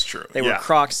Crocs. That's true. They were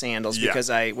Croc sandals because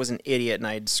I was an idiot and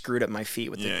I had screwed up my feet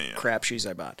with the crap shoes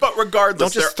I bought. But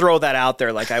regardless, don't just throw that out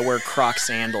there like I wear Croc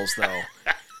sandals though.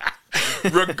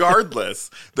 Regardless,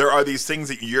 there are these things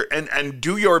that you're and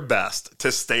do your best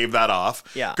to stave that off.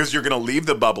 Yeah, because you're going to leave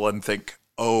the bubble and think,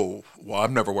 oh, well,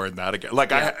 I'm never wearing that again.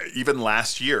 Even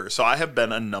last year. So I have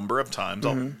been a number of times.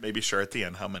 I'll maybe share at the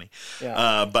end how many.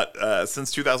 Yeah. But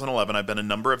since 2011, I've been a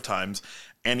number of times.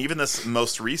 And even this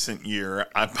most recent year,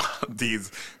 I bought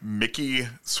these Mickey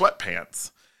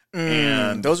sweatpants.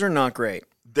 And those are not great.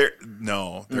 They're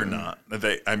not. They're not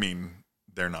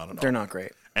at all. They're not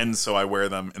great. And so I wear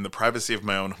them in the privacy of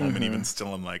my own home, and even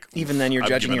still I'm like... Even then you're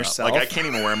judging yourself? I can't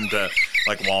even wear them to,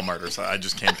 Walmart or something. I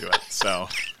just can't do it, so...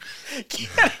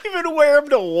 Can't even wear them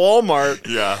to Walmart.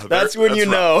 Yeah. That's when you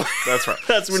know. That's right.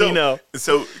 That's when you know.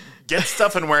 So get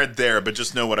stuff and wear it there, but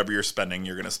just know whatever you're spending,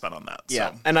 you're going to spend on that.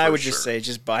 Yeah, so, and I would just say,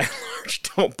 just buy large.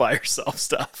 Don't buy yourself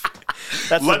stuff.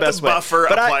 That's Let the best the buffer way.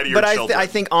 apply to your children. But I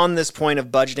think on this point of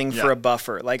budgeting for a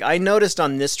buffer, I noticed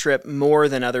on this trip more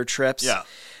than other trips,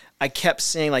 I kept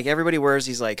seeing, everybody wears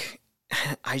these,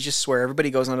 I just swear,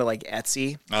 everybody goes onto,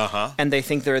 Etsy, and they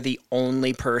think they're the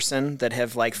only person that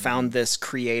have, found this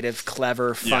creative,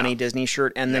 clever, funny Disney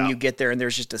shirt, and then you get there and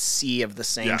there's just a sea of the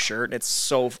same shirt. It's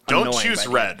so annoying. Don't choose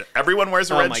red. Everyone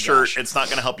wears a red shirt. It's not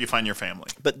going to help you find your family.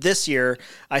 But this year,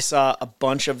 I saw a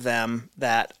bunch of them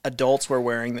that adults were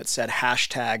wearing that said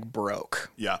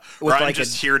 #broke. Yeah. Or I'm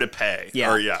just here to pay.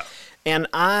 Yeah. Or, And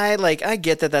I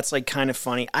get that that's kind of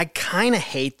funny. I kind of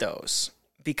hate those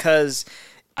because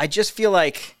I just feel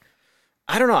I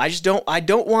don't know. I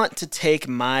don't want to take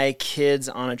my kids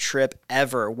on a trip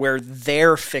ever where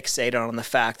they're fixated on the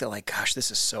fact that gosh,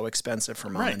 this is so expensive for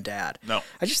mom and dad. No.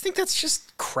 I just think that's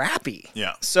just crappy.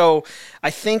 Yeah. So I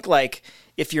think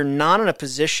if you're not in a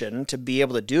position to be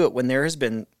able to do it when there has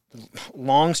been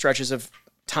long stretches of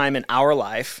time in our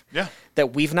life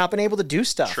that we've not been able to do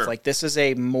stuff. Sure. This is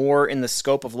a more in the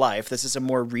scope of life. This is a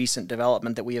more recent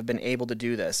development that we have been able to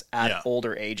do this at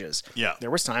older ages. Yeah. There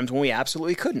was times when we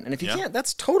absolutely couldn't. And if you can't,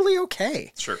 that's totally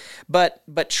okay. Sure.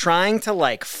 But trying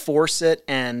to force it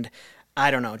and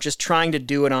I don't know, just trying to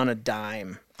do it on a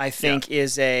dime, I think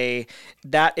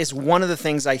that is one of the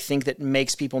things I think that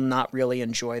makes people not really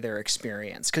enjoy their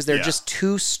experience because they're just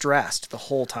too stressed the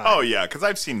whole time. Oh yeah, because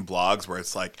I've seen blogs where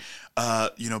it's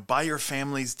buy your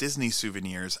family's Disney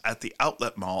souvenirs at the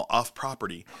outlet mall off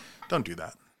property. Don't do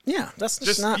that. Yeah, that's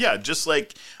just not. Yeah, just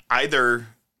either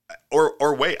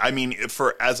Or wait, I mean,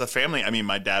 as a family, I mean,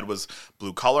 my dad was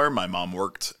blue collar. My mom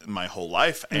worked my whole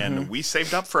life, and we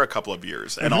saved up for a couple of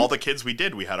years. And all the kids we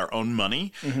had our own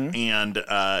money, and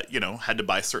had to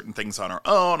buy certain things on our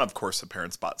own. Of course, the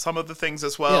parents bought some of the things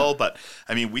as well. But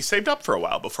I mean, we saved up for a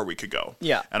while before we could go.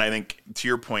 Yeah. And I think to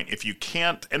your point, if you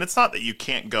can't, and it's not that you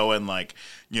can't go and like,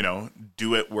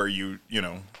 do it where you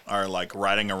are like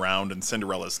riding around in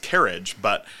Cinderella's carriage,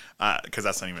 but because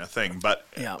that's not even a thing. But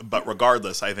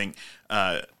regardless, I think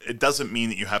it doesn't mean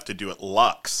that you have to do it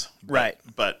luxe. Right.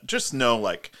 But just know,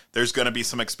 like, there's going to be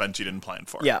some expense you didn't plan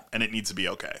for. Yeah. And it needs to be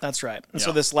okay. That's right. And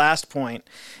so this last point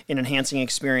in enhancing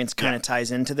experience kind of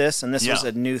ties into this. And this was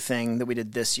a new thing that we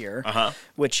did this year,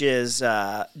 which is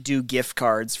do gift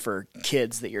cards for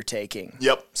kids that you're taking.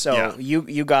 Yep. So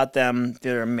you got them.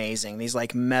 They're amazing. These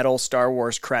like metal Star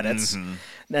Wars credits.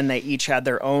 Then they each had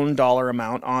their own dollar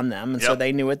amount on them. And so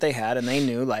they knew what they had, and they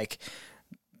knew like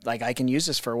I can use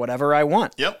this for whatever I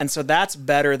want. Yep. And so that's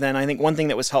better than, I think one thing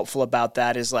that was helpful about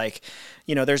that is like,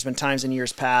 there's been times in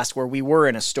years past where we were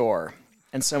in a store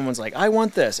and someone's like, I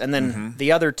want this. And then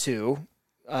the other two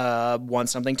want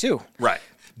something too. Right.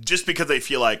 Just because they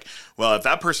feel like, well, if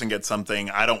that person gets something,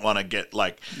 I don't want to get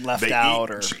like left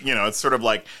out, or it's sort of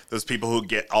like those people who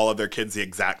get all of their kids the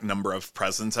exact number of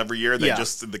presents every year. They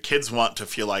the kids want to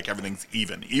feel like everything's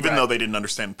even though they didn't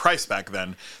understand price back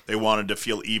then. They wanted to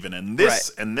feel even. And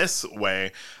this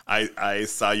way, I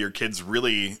saw your kids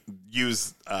really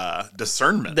use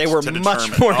discernment. They were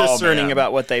much more discerning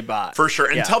about what they bought, for sure.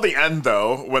 Until the end,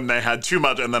 though, when they had too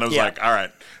much, and then it was like, all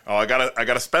right, I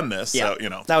gotta spend this. Yeah.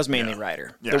 So that was mainly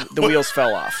Ryder. Yeah. The wheels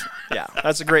fell off. Yeah,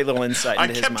 that's a great little insight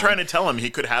into his mind. I kept trying to tell him he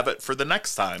could have it for the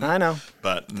next time. I know,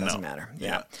 but doesn't matter.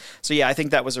 Yeah. So I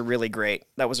think that was a really great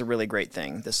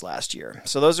thing this last year.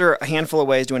 So those are a handful of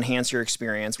ways to enhance your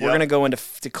experience. We're going to go into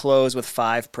to close with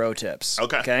 5 pro tips.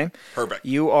 Okay. Perfect.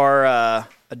 You are a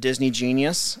Disney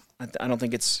genius. I don't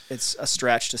think it's a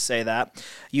stretch to say that.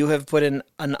 You have put in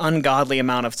an ungodly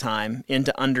amount of time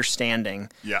into understanding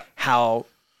how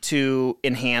to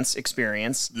enhance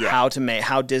experience,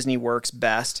 how Disney works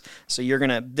best. So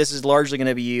this is largely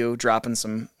gonna be you dropping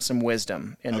some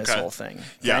wisdom in this whole thing. Okay?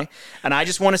 Yeah. And I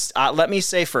just want to let me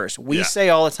say first, we say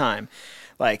all the time,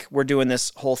 like we're doing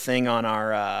this whole thing on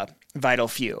our Vital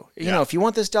Few. If you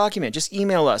want this document, just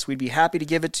email us. We'd be happy to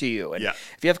give it to you. And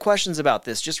if you have questions about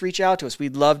this, just reach out to us.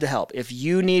 We'd love to help. If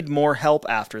you need more help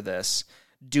after this,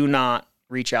 do not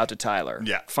reach out to Tyler.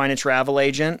 Yeah. Find a travel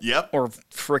agent. Yep. Or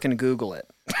frickin' Google it.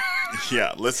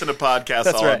 Listen to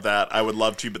podcasts, of that. I would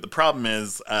love to, but the problem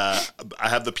is I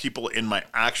have the people in my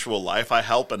actual life I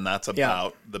help, and that's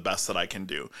about the best that I can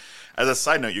do. As a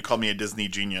side note, you called me a Disney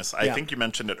genius. I think you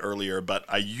mentioned it earlier, but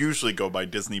I usually go by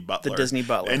Disney Butler. The Disney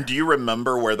Butler. And do you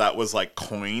remember where that was like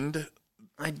coined?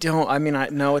 I don't. I mean,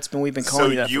 we've been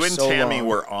calling you that for so long. So you and Tammy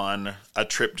were on a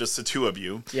trip, just the two of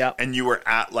you. Yeah. And you were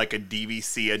at like a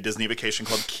DVC, a Disney Vacation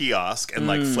Club kiosk, and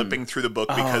like flipping through the book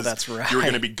because that's right. you were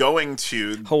going to be going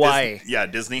to Hawaii.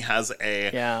 Disney has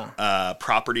a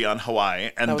property on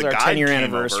Hawaii, and that was the our guy 10-year came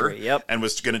anniversary. over and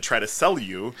was going to try to sell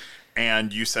you.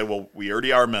 And you said, well, we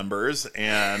already are members.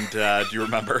 And do you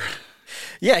remember?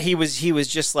 Yeah, he was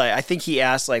just like, I think he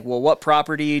asked like, well, what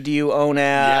property do you own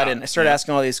at? And I started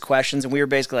asking all these questions, and we were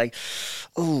basically like,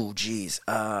 oh, geez,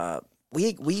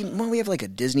 we have like a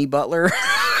Disney butler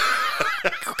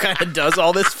who kind of does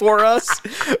all this for us.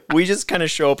 We just kind of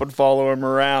show up and follow him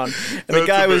around. And the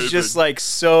guy was just like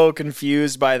so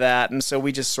confused by that, and so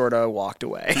we just sort of walked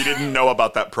away. He didn't know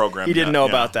about that program. He didn't know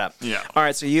about that. Yeah. All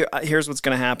right, so here's what's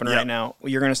going to happen right now.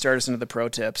 You're going to start us into the pro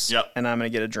tips, and I'm going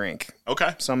to get a drink.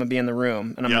 Okay. So I'm going to be in the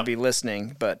room, and I'm going to be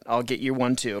listening, but I'll get you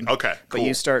one too. Okay, But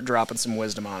you start dropping some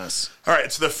wisdom on us. All right,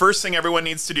 so the first thing everyone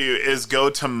needs to do is go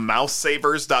to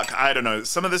mousesavers.com. I don't know.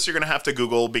 Some of this you're going to have to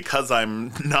Google because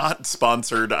I'm not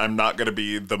sponsored. I'm not going to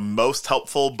be the most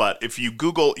helpful, but if you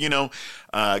Google,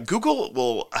 Google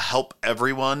will help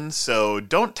everyone. So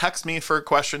don't text me for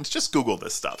questions. Just Google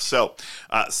this stuff. So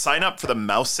sign up for the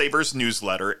Mouse Savers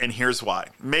newsletter, and here's why.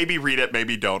 Maybe read it,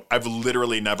 maybe don't. I've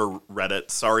literally never read it.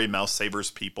 Sorry, Mouse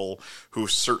Savers people who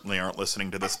certainly aren't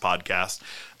listening to this podcast.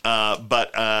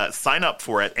 But sign up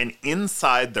for it, and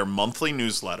inside their monthly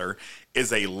newsletter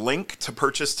is a link to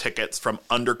purchase tickets from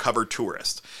Undercover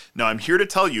Tourist. Now, I'm here to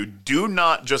tell you, do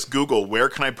not just Google, where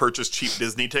can I purchase cheap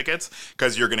Disney tickets?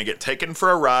 Because you're going to get taken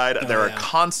for a ride. There are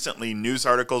constantly news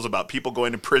articles about people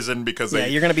going to prison because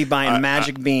you're going to be buying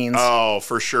magic beans. Oh,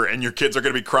 for sure. And your kids are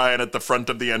going to be crying at the front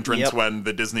of the entrance when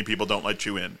the Disney people don't let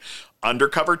you in.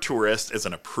 Undercover Tourist is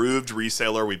an approved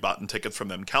reseller. We've bought tickets from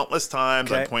them countless times.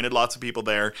 I pointed lots of people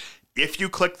there. If you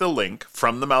click the link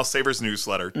from the Mouse Savers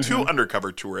newsletter to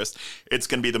Undercover Tourist, it's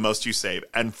going to be the most you save.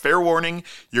 And fair warning,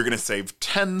 you're going to save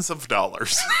tens of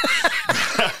dollars.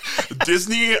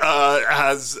 Disney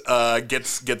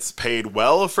gets paid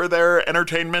well for their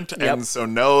entertainment, and so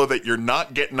know that you're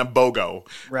not getting a BOGO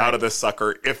out of this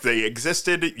sucker. If they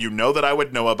existed, you know that I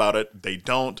would know about it. They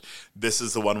don't. This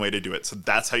is the one way to do it. So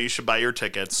that's how you should buy your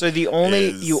tickets. So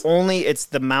it's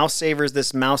the Mouse Savers.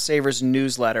 This Mouse Savers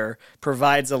newsletter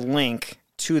provides a link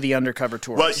to the Undercover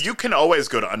Tourist. Well, you can always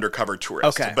go to Undercover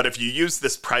Tourist, but if you use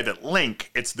this private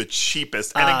link, it's the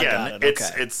cheapest. And again,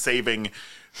 it's saving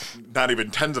not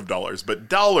even tens of dollars, but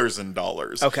dollars and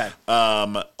dollars.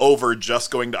 Over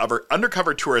just going to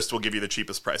Undercover Tourist will give you the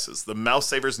cheapest prices. The Mouse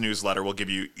Savers newsletter will give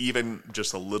you even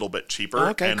just a little bit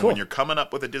cheaper. When you're coming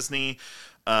up with a Disney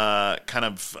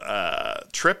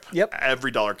trip,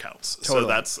 every dollar counts. So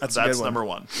that's number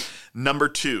one. Number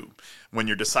two, when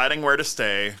you're deciding where to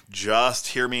stay, just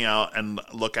hear me out and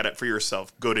look at it for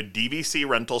yourself. Go to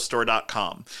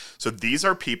dvcrentalstore.com. So these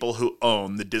are people who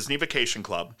own the Disney Vacation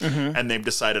Club, and they've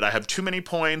decided I have too many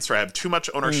points or I have too much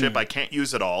ownership, I can't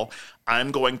use it all.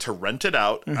 I'm going to rent it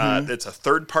out. It's a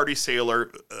third-party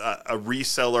sailor, a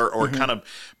reseller, or kind of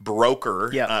broker.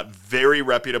 Very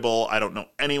reputable. I don't know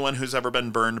anyone who's ever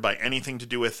been burned by anything to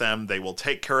do with them. They will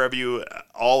take care of you,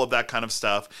 all of that kind of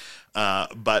stuff.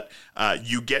 But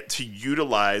you get to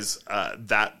utilize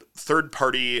that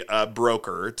third-party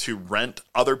broker to rent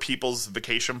other people's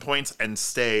vacation points and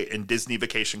stay in Disney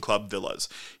Vacation Club villas.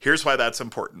 Here's why that's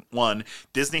important. One,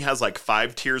 Disney has like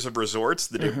 5 tiers of resorts.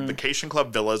 The Vacation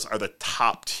Club villas are the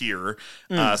top tier.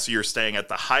 So you're staying at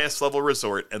the highest level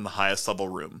resort and the highest level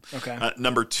room.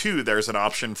 Number 2, there's an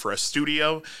option for a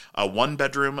studio, a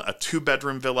 1-bedroom, a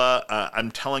 2-bedroom villa. I'm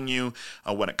telling you,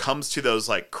 when it comes to those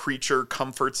like creature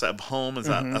comforts at home, is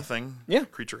that a thing? Yeah.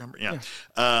 Creature comfort? Yeah.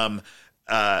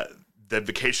 The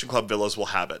Vacation Club villas will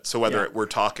have it. So whether we're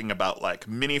talking about like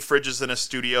mini fridges in a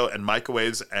studio and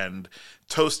microwaves and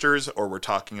toasters, or we're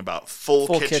talking about full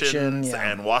kitchens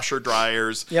and washer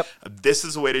dryers, this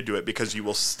is a way to do it, because you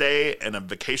will stay in a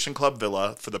Vacation Club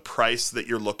villa for the price that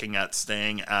you're looking at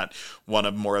staying at one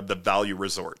of more of the value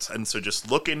resorts. And so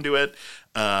just look into it.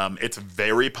 It's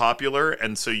very popular,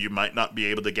 and so you might not be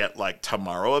able to get like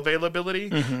tomorrow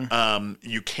availability.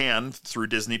 You can through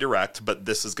Disney Direct, but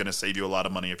this is going to save you a lot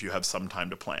of money if you have some time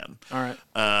to plan. All right.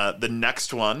 The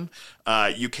next one,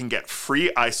 you can get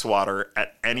free ice water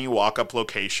at any walk-up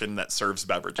location that serves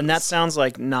beverages. And that sounds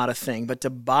like not a thing, but to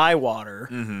buy water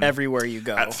everywhere you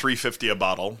go at $3.50 a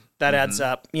bottle. That adds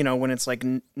up, when it's like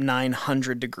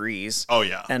 900 degrees. Oh,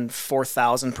 yeah. And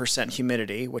 4,000%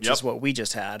 humidity, which is what we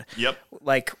just had.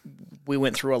 Like, we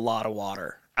went through a lot of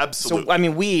water. Absolutely. So, I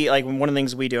mean, one of the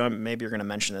things we do, and maybe you're going to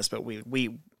mention this, but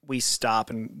we stop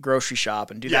and grocery shop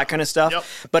and do that kind of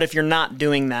stuff. But if you're not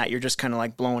doing that, you're just kind of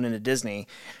like blowing into Disney.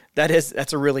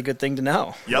 That's a really good thing to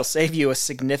know. It'll save you a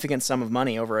significant sum of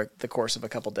money over the course of a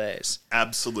couple days.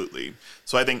 Absolutely.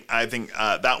 So I think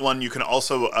that one, you can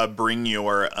also bring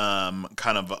your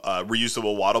kind of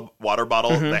reusable water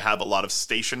bottle. They have a lot of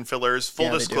station fillers.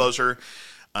 Full disclosure,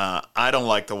 I don't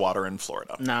like the water in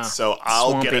Florida. No, so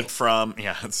I'll get it from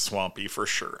it's swampy for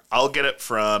sure. I'll get it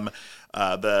from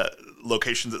the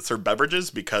locations that serve beverages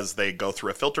because they go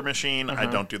through a filter machine. I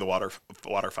don't do the water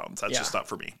fountains. That's just not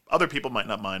for me. Other people might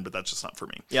not mind, but that's just not for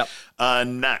me.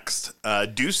 Next,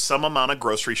 do some amount of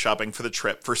grocery shopping for the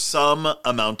trip for some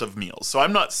amount of meals. So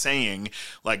I'm not saying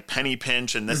like penny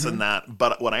pinch and this and that,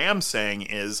 but what I am saying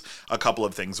is a couple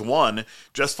of things. One,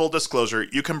 just full disclosure,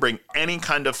 you can bring any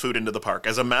kind of food into the park.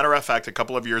 As a matter of fact, a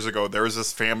couple of years ago, there was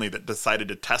this family that decided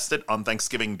to test it on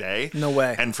Thanksgiving Day. No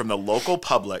way. And from the local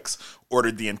Publix,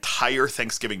 ordered the entire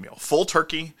Thanksgiving meal, full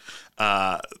turkey,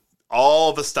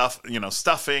 all the stuff,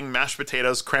 stuffing, mashed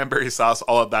potatoes, cranberry sauce,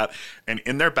 all of that, and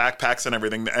in their backpacks and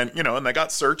everything. And, and they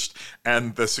got searched,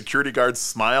 and the security guards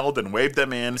smiled and waved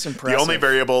them in. The only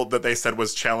variable that they said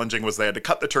was challenging was they had to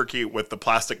cut the turkey with the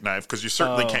plastic knife, because you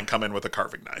certainly can't come in with a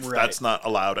carving knife. Right. That's not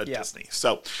allowed at Disney.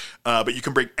 So, but you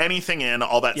can bring anything in,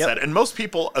 all that said. And most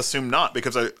people assume not,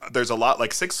 because there's a lot,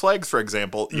 like Six Flags, for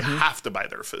example, you have to buy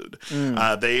their food.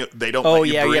 They don't let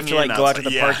you bring you have to like go out to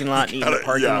the parking lot and eat in the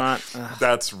parking lot.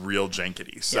 That's real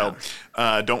jankety. So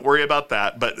don't worry about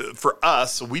that. But for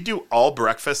us, we do all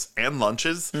breakfasts and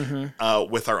lunches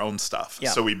with our own stuff.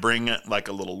 So we bring like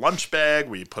a little lunch bag.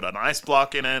 We put an ice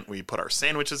block in it. We put our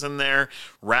sandwiches in there,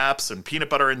 wraps and peanut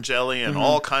butter and jelly and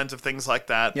all kinds of things like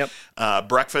that.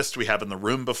 Breakfast we have in the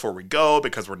room before we go,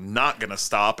 because we're not going to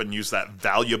stop and use that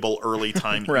valuable early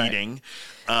time eating.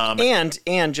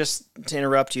 And just to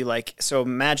interrupt you, like, so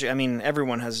magic, I mean,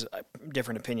 everyone has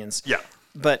different opinions.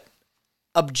 But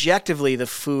objectively, the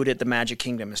food at the Magic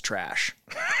Kingdom is trash.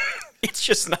 It's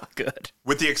just not good.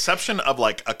 With the exception of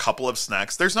like a couple of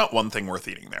snacks, there's not one thing worth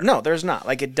eating there. No, there's not.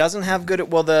 Like, it doesn't have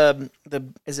good. Well, the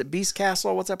is it Beast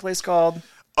Castle? What's that place called?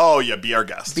 Oh yeah, Be Our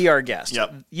Guest. Be Our Guest.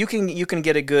 Yep. You can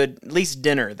get a good at least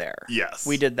dinner there. Yes.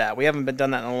 We did that. We haven't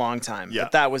done that in a long time. Yeah.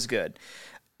 But that was good.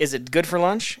 Is it good for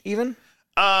lunch even?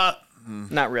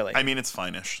 Not really. I mean, it's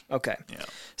fine-ish. Okay. Yeah.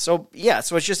 So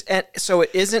it's just so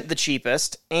it isn't the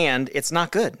cheapest and it's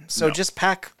not good. So just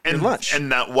pack your lunch.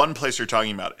 And that one place you're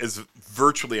talking about is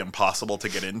virtually impossible to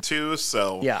get into.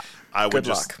 So yeah. I would Good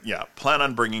luck. Plan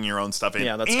on bringing your own stuff in.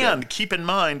 Yeah, that's and good. Keep in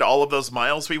mind, all of those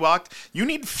miles we walked, you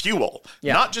need fuel,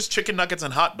 not just chicken nuggets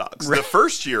and hot dogs. Right. The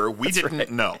first year, we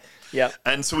didn't know. Yep.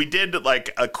 And so we did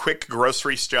like a quick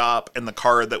grocery stop in the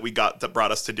car that we got that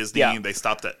brought us to Disney. Yeah. They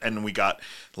stopped it and we got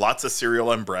lots of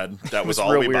cereal and bread. That was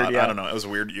all we weird, bought. yeah. I don't know. It was a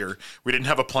weird year. We didn't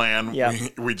have a plan. Yeah.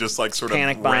 We just like sort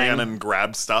Panic of buying. ran and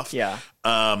grabbed stuff. Yeah.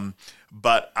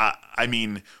 But I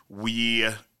mean, we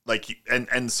like,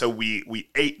 and so we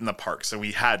ate in the parks and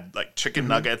we had like chicken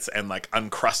nuggets and like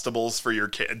Uncrustables for your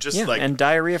kid. Just like, and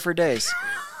diarrhea for days.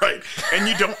 right. And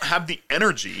you don't have the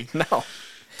energy. No.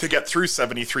 To get through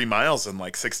 73 miles in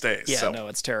like 6 days. Yeah, so, no,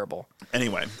 it's terrible.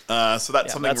 Anyway, so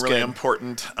that's something that's really good.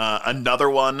 important.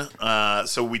 Another one,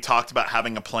 so we talked about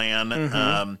having a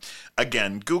plan.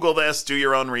 Again, Google this, do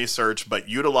your own research, but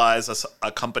utilize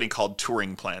a company called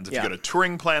Touring Plans. If you go to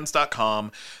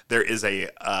touringplans.com, there is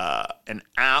an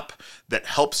app that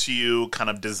helps you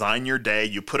kind of design your day.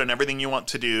 You put in everything you want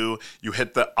to do, you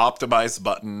hit the optimize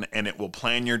button, and it will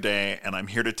plan your day. And I'm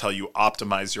here to tell you,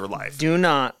 optimize your life. Do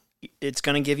not. It's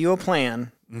going to give you a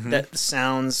plan that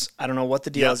sounds, I don't know what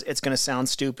the deal is. It's going to sound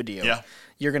stupid to you. Yeah.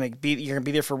 You're going to be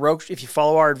there for rope. If you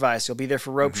follow our advice, you'll be there for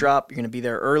rope drop. You're going to be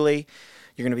there early.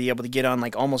 You're going to be able to get on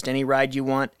like almost any ride you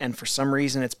want. And for some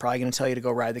reason, it's probably going to tell you to go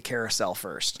ride the carousel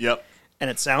first. Yep. And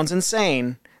it sounds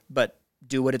insane, but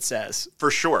do what it says. For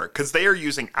sure, because they are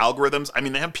using algorithms. I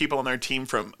mean, they have people on their team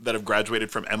that have graduated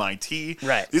from MIT.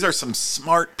 Right. These are some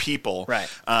smart people. Right.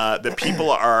 That people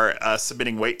are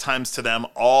submitting wait times to them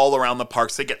all around the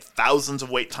parks. They get thousands of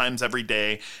wait times every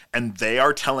day, and they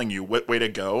are telling you what way to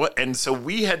go. And so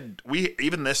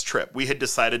even this trip, we had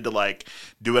decided to like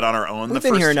do it on our own. We've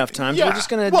been here enough times. We're just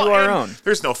going to do our own.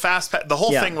 There's no fast pass. The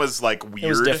whole thing was like weird. It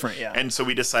was different, yeah. And so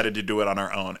we decided to do it on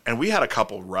our own. And we had a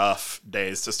couple rough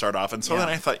days to start off. And so then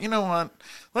I thought, you know what?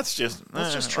 Let's just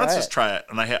try it.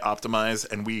 And I hit optimize,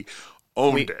 and we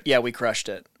owned it. Yeah, we crushed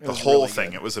it. The whole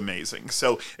thing. It was amazing.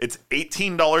 So it's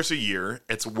 $18 a year.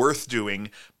 It's worth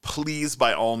doing. Please,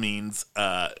 by all means,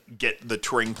 get the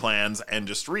Touring Plans and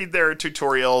just read their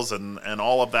tutorials and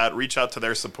all of that. Reach out to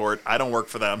their support. I don't work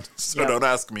for them, so don't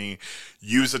ask me.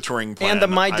 Use a Touring Plan. And the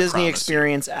My Disney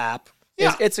Experience app.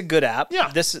 Yeah. It's a good app.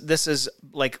 Yeah. This is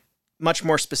like much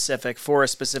more specific for a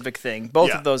specific thing.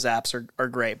 Both of those apps are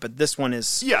great, but this one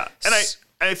is... Yeah, and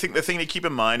I think the thing to keep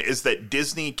in mind is that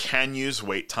Disney can use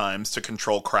wait times to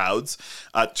control crowds.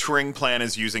 Touring Plan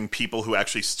is using people who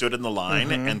actually stood in the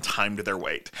line and timed their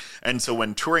wait. And so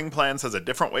when Touring Plans has a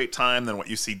different wait time than what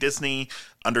you see Disney,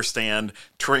 understand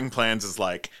Touring Plans is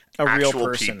like a actual real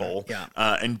person. people. Yeah.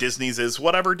 And Disney's is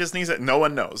whatever Disney's at. No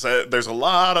one knows. There's a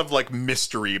lot of like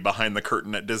mystery behind the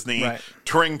curtain at Disney. Right.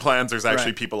 Touring Plans, there's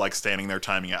actually people like standing there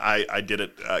timing it. I did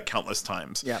it countless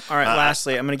times. Yeah. All right.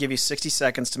 Lastly, I'm going to give you 60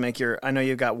 seconds to make your. I know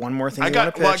you've got one more thing. I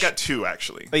got two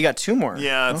actually. Oh, you got two more.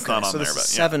 Yeah, it's not on so there, this but is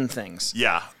 7 things.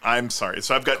 Yeah, I'm sorry.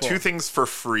 So I've got two things for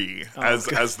free,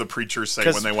 as the preachers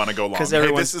say when they want to go long.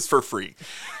 Hey, this is for free.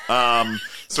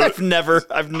 So I've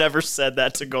never said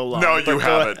that to go long. No, you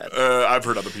haven't. I've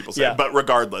heard other people say it. But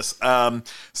regardless,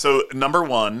 so number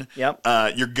one,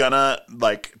 you're gonna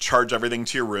like charge everything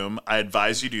to your room. I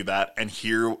advise you do that. And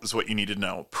here's what you need to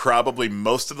know. Probably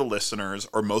most of the listeners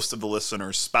or most of the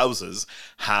listeners' spouses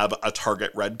have a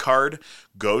Target Red card.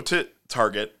 Go to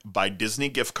Target, buy Disney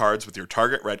gift cards with your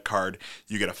Target Red card.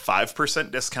 You get a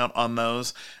 5% discount on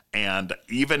those. And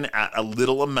even at a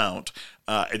little amount,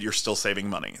 you're still saving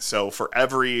money. So for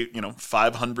every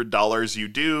 $500 you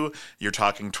do, you're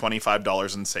talking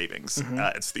 $25 in savings.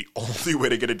 It's the only way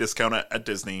to get a discount at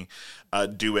Disney.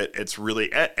 Do it. It's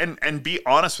really and be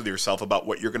honest with yourself about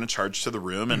what you're going to charge to the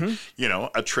room. And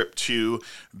a trip to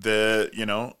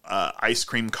the ice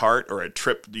cream cart, or a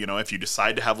trip if you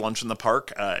decide to have lunch in the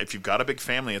park. If you've got a big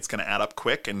family, it's going to add up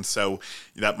quick, and so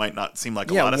that might not seem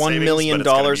like a lot of savings. $1 million but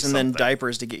it's gonna be and then something.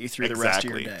 diapers to get you through the rest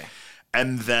of your day.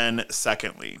 And then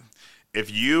secondly, if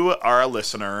you are a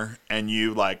listener and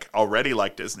you already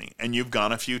like Disney and you've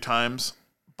gone a few times,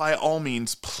 by all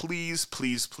means, please,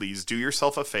 please, please do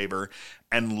yourself a favor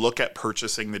and look at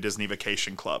purchasing the Disney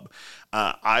Vacation Club.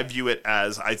 I view it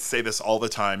as, I say this all the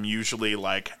time, usually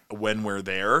like when we're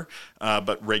there,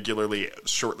 but regularly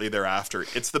shortly thereafter.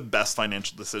 It's the best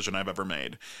financial decision I've ever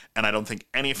made. And I don't think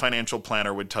any financial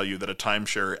planner would tell you that a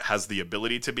timeshare has the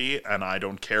ability to be, and I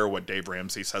don't care what Dave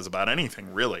Ramsey says about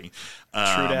anything, really.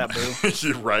 True that, boo.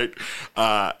 You're right.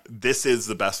 This is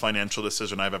the best financial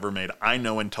decision I've ever made. I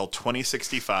know until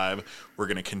 2065, we're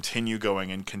going to continue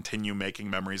going and continue making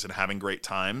memories and having great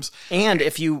times. And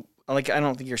if you, like, I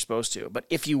don't think you're supposed to, but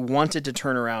if you wanted to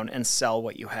turn around and sell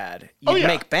what you had, you'd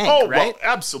make bank, right? Well,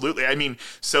 absolutely. I mean,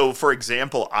 so for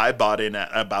example, I bought in at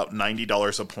about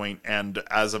 $90 a point, and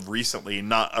as of recently,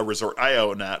 not a resort I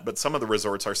own at, but some of the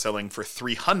resorts are selling for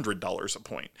 $300 a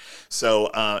point. So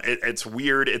it's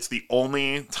weird. It's the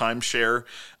only timeshare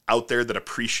out there that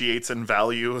appreciates in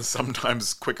value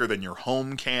sometimes quicker than your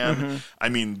home can. Mm-hmm. I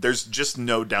mean, there's just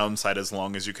no downside as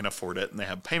long as you can afford it. And they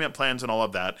have payment plans and all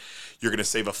of that. You're going to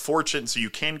save a fortune. So you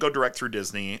can go direct through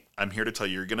Disney. I'm here to tell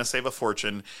you, you're going to save a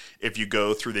fortune if you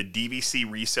go through the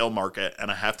DVC resale market.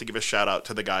 And I have to give a shout out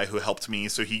to the guy who helped me.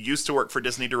 So he used to work for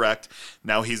Disney Direct.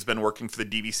 Now he's been working for the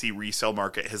DVC resale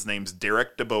market. His name's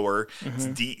Derek DeBoer. Mm-hmm. It's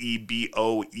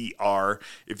DEBOER.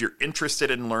 If you're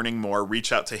interested in learning more,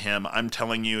 reach out to him. I'm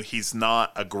telling you, he's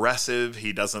not aggressive.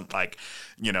 He doesn't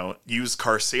used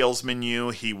car salesman you.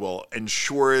 He will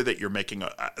ensure that you're making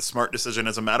a smart decision.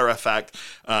 As a matter of fact,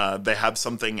 they have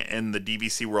something in the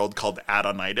DVC world called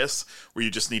add-onitis, where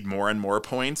you just need more and more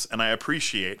points. And I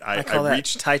appreciate. I call that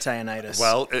tie-tie-onitis.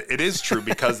 Well, it is true,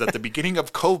 because at the beginning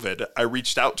of COVID, I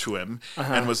reached out to him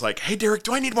and was like, "Hey, Derek,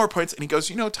 do I need more points?" And he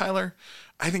goes, "Tyler,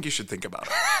 I think you should think about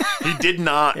it." He did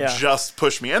not just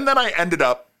push me. And then I ended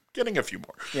up getting a few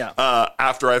more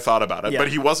after I thought about it. Yeah. But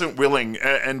he wasn't willing.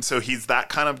 And so he's that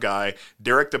kind of guy.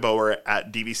 Derek DeBoer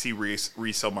at DVC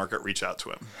Resale Market. Reach out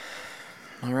to him.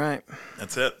 All right.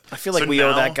 That's it. I feel like we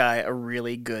owe that guy a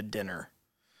really good dinner.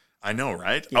 I know,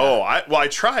 right? Yeah. I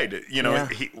tried. He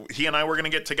and I were going to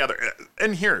get together.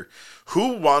 And here,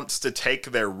 who wants to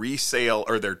take their resale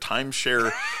or their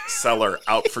timeshare seller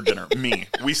out for dinner? Me.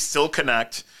 We still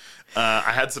connect.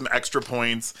 I had some extra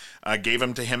points, gave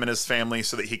them to him and his family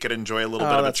so that he could enjoy a little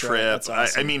bit of a trip. Right. That's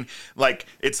awesome. I mean, like,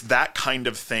 it's that kind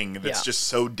of thing that's just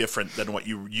so different than what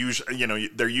you usually,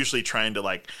 they're usually trying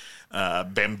to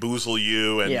bamboozle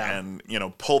you and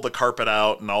pull the carpet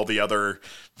out and all the other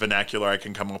vernacular I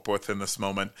can come up with in this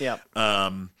moment. Yeah.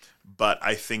 But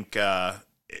I think,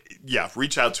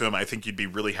 reach out to him. I think you'd be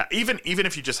really happy. Even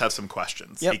if you just have some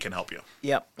questions, he can help you.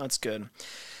 Yep. That's good.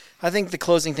 I think the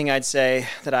closing thing I'd say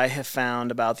that I have found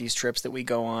about these trips that we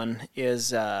go on is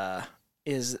that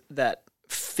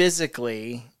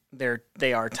physically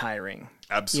they are tiring.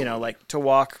 Absolutely. Like to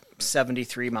walk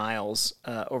 73 miles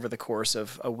over the course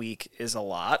of a week is a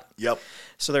lot. Yep.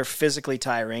 So they're physically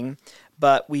tiring,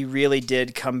 but we really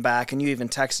did come back. And you even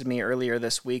texted me earlier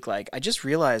this week, I just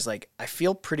realized I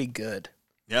feel pretty good.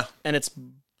 Yeah. And it's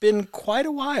been quite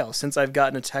a while since I've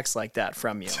gotten a text like that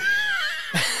from you.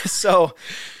 So,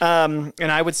 and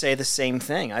I would say the same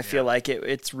thing. I feel like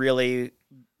it's really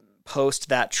post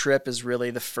that trip is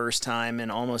really the first time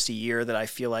in almost a year that I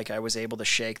feel like I was able to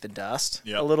shake the dust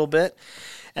a little bit.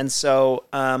 And so,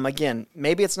 again,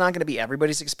 maybe it's not going to be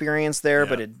everybody's experience there,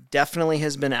 but it definitely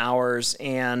has been ours.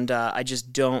 And I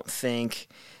just don't think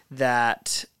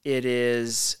that it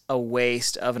is a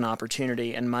waste of an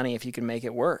opportunity and money if you can make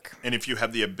it work. And if you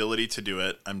have the ability to do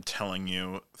it, I'm telling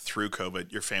you, through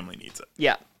COVID, your family needs it.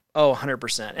 Yeah. Oh,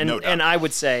 100%. And I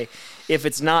would say if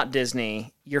it's not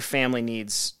Disney, your family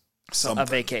needs a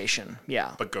vacation.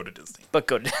 Yeah. But go to Disney. But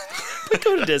go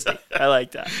to Disney. I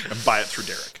like that. And buy it through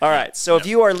Derek. All right. So if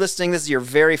you are listening, this is your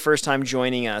very first time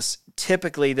joining us.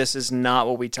 Typically, this is not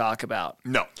what we talk about.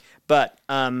 No. But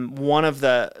one of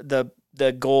the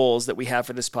goals that we have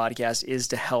for this podcast is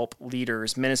to help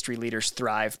ministry leaders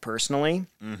thrive personally.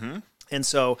 Mm-hmm. And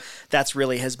so that's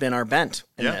really has been our bent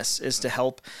in this, is to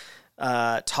help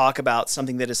talk about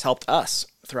something that has helped us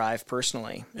thrive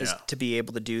personally, is to be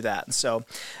able to do that. And so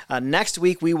next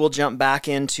week, we will jump back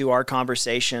into our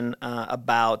conversation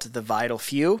about the Vital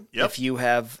Few. Yep. If you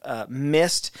have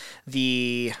missed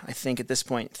I think at this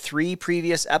point, 3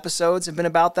 previous episodes have been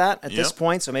about that at this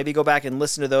point. So maybe go back and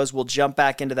listen to those. We'll jump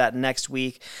back into that next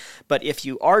week. But if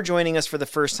you are joining us for the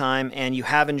first time and you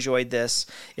have enjoyed this,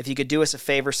 if you could do us a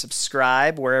favor,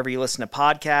 subscribe wherever you listen to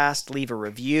podcasts, leave a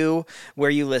review where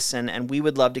you listen, and we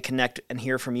would love to connect and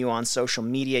hear from you on social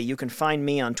media. You can find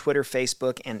me on Twitter,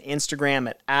 Facebook, and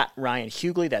Instagram at Ryan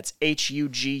Huguley. That's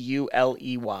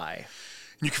HUGULEY.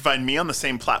 You can find me on the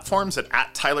same platforms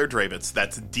at Tyler Dravitz.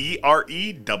 That's DREWITZ.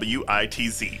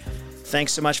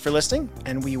 Thanks so much for listening,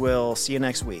 and we will see you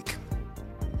next week.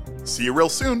 See you real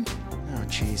soon. Oh,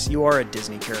 jeez. You are a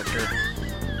Disney character.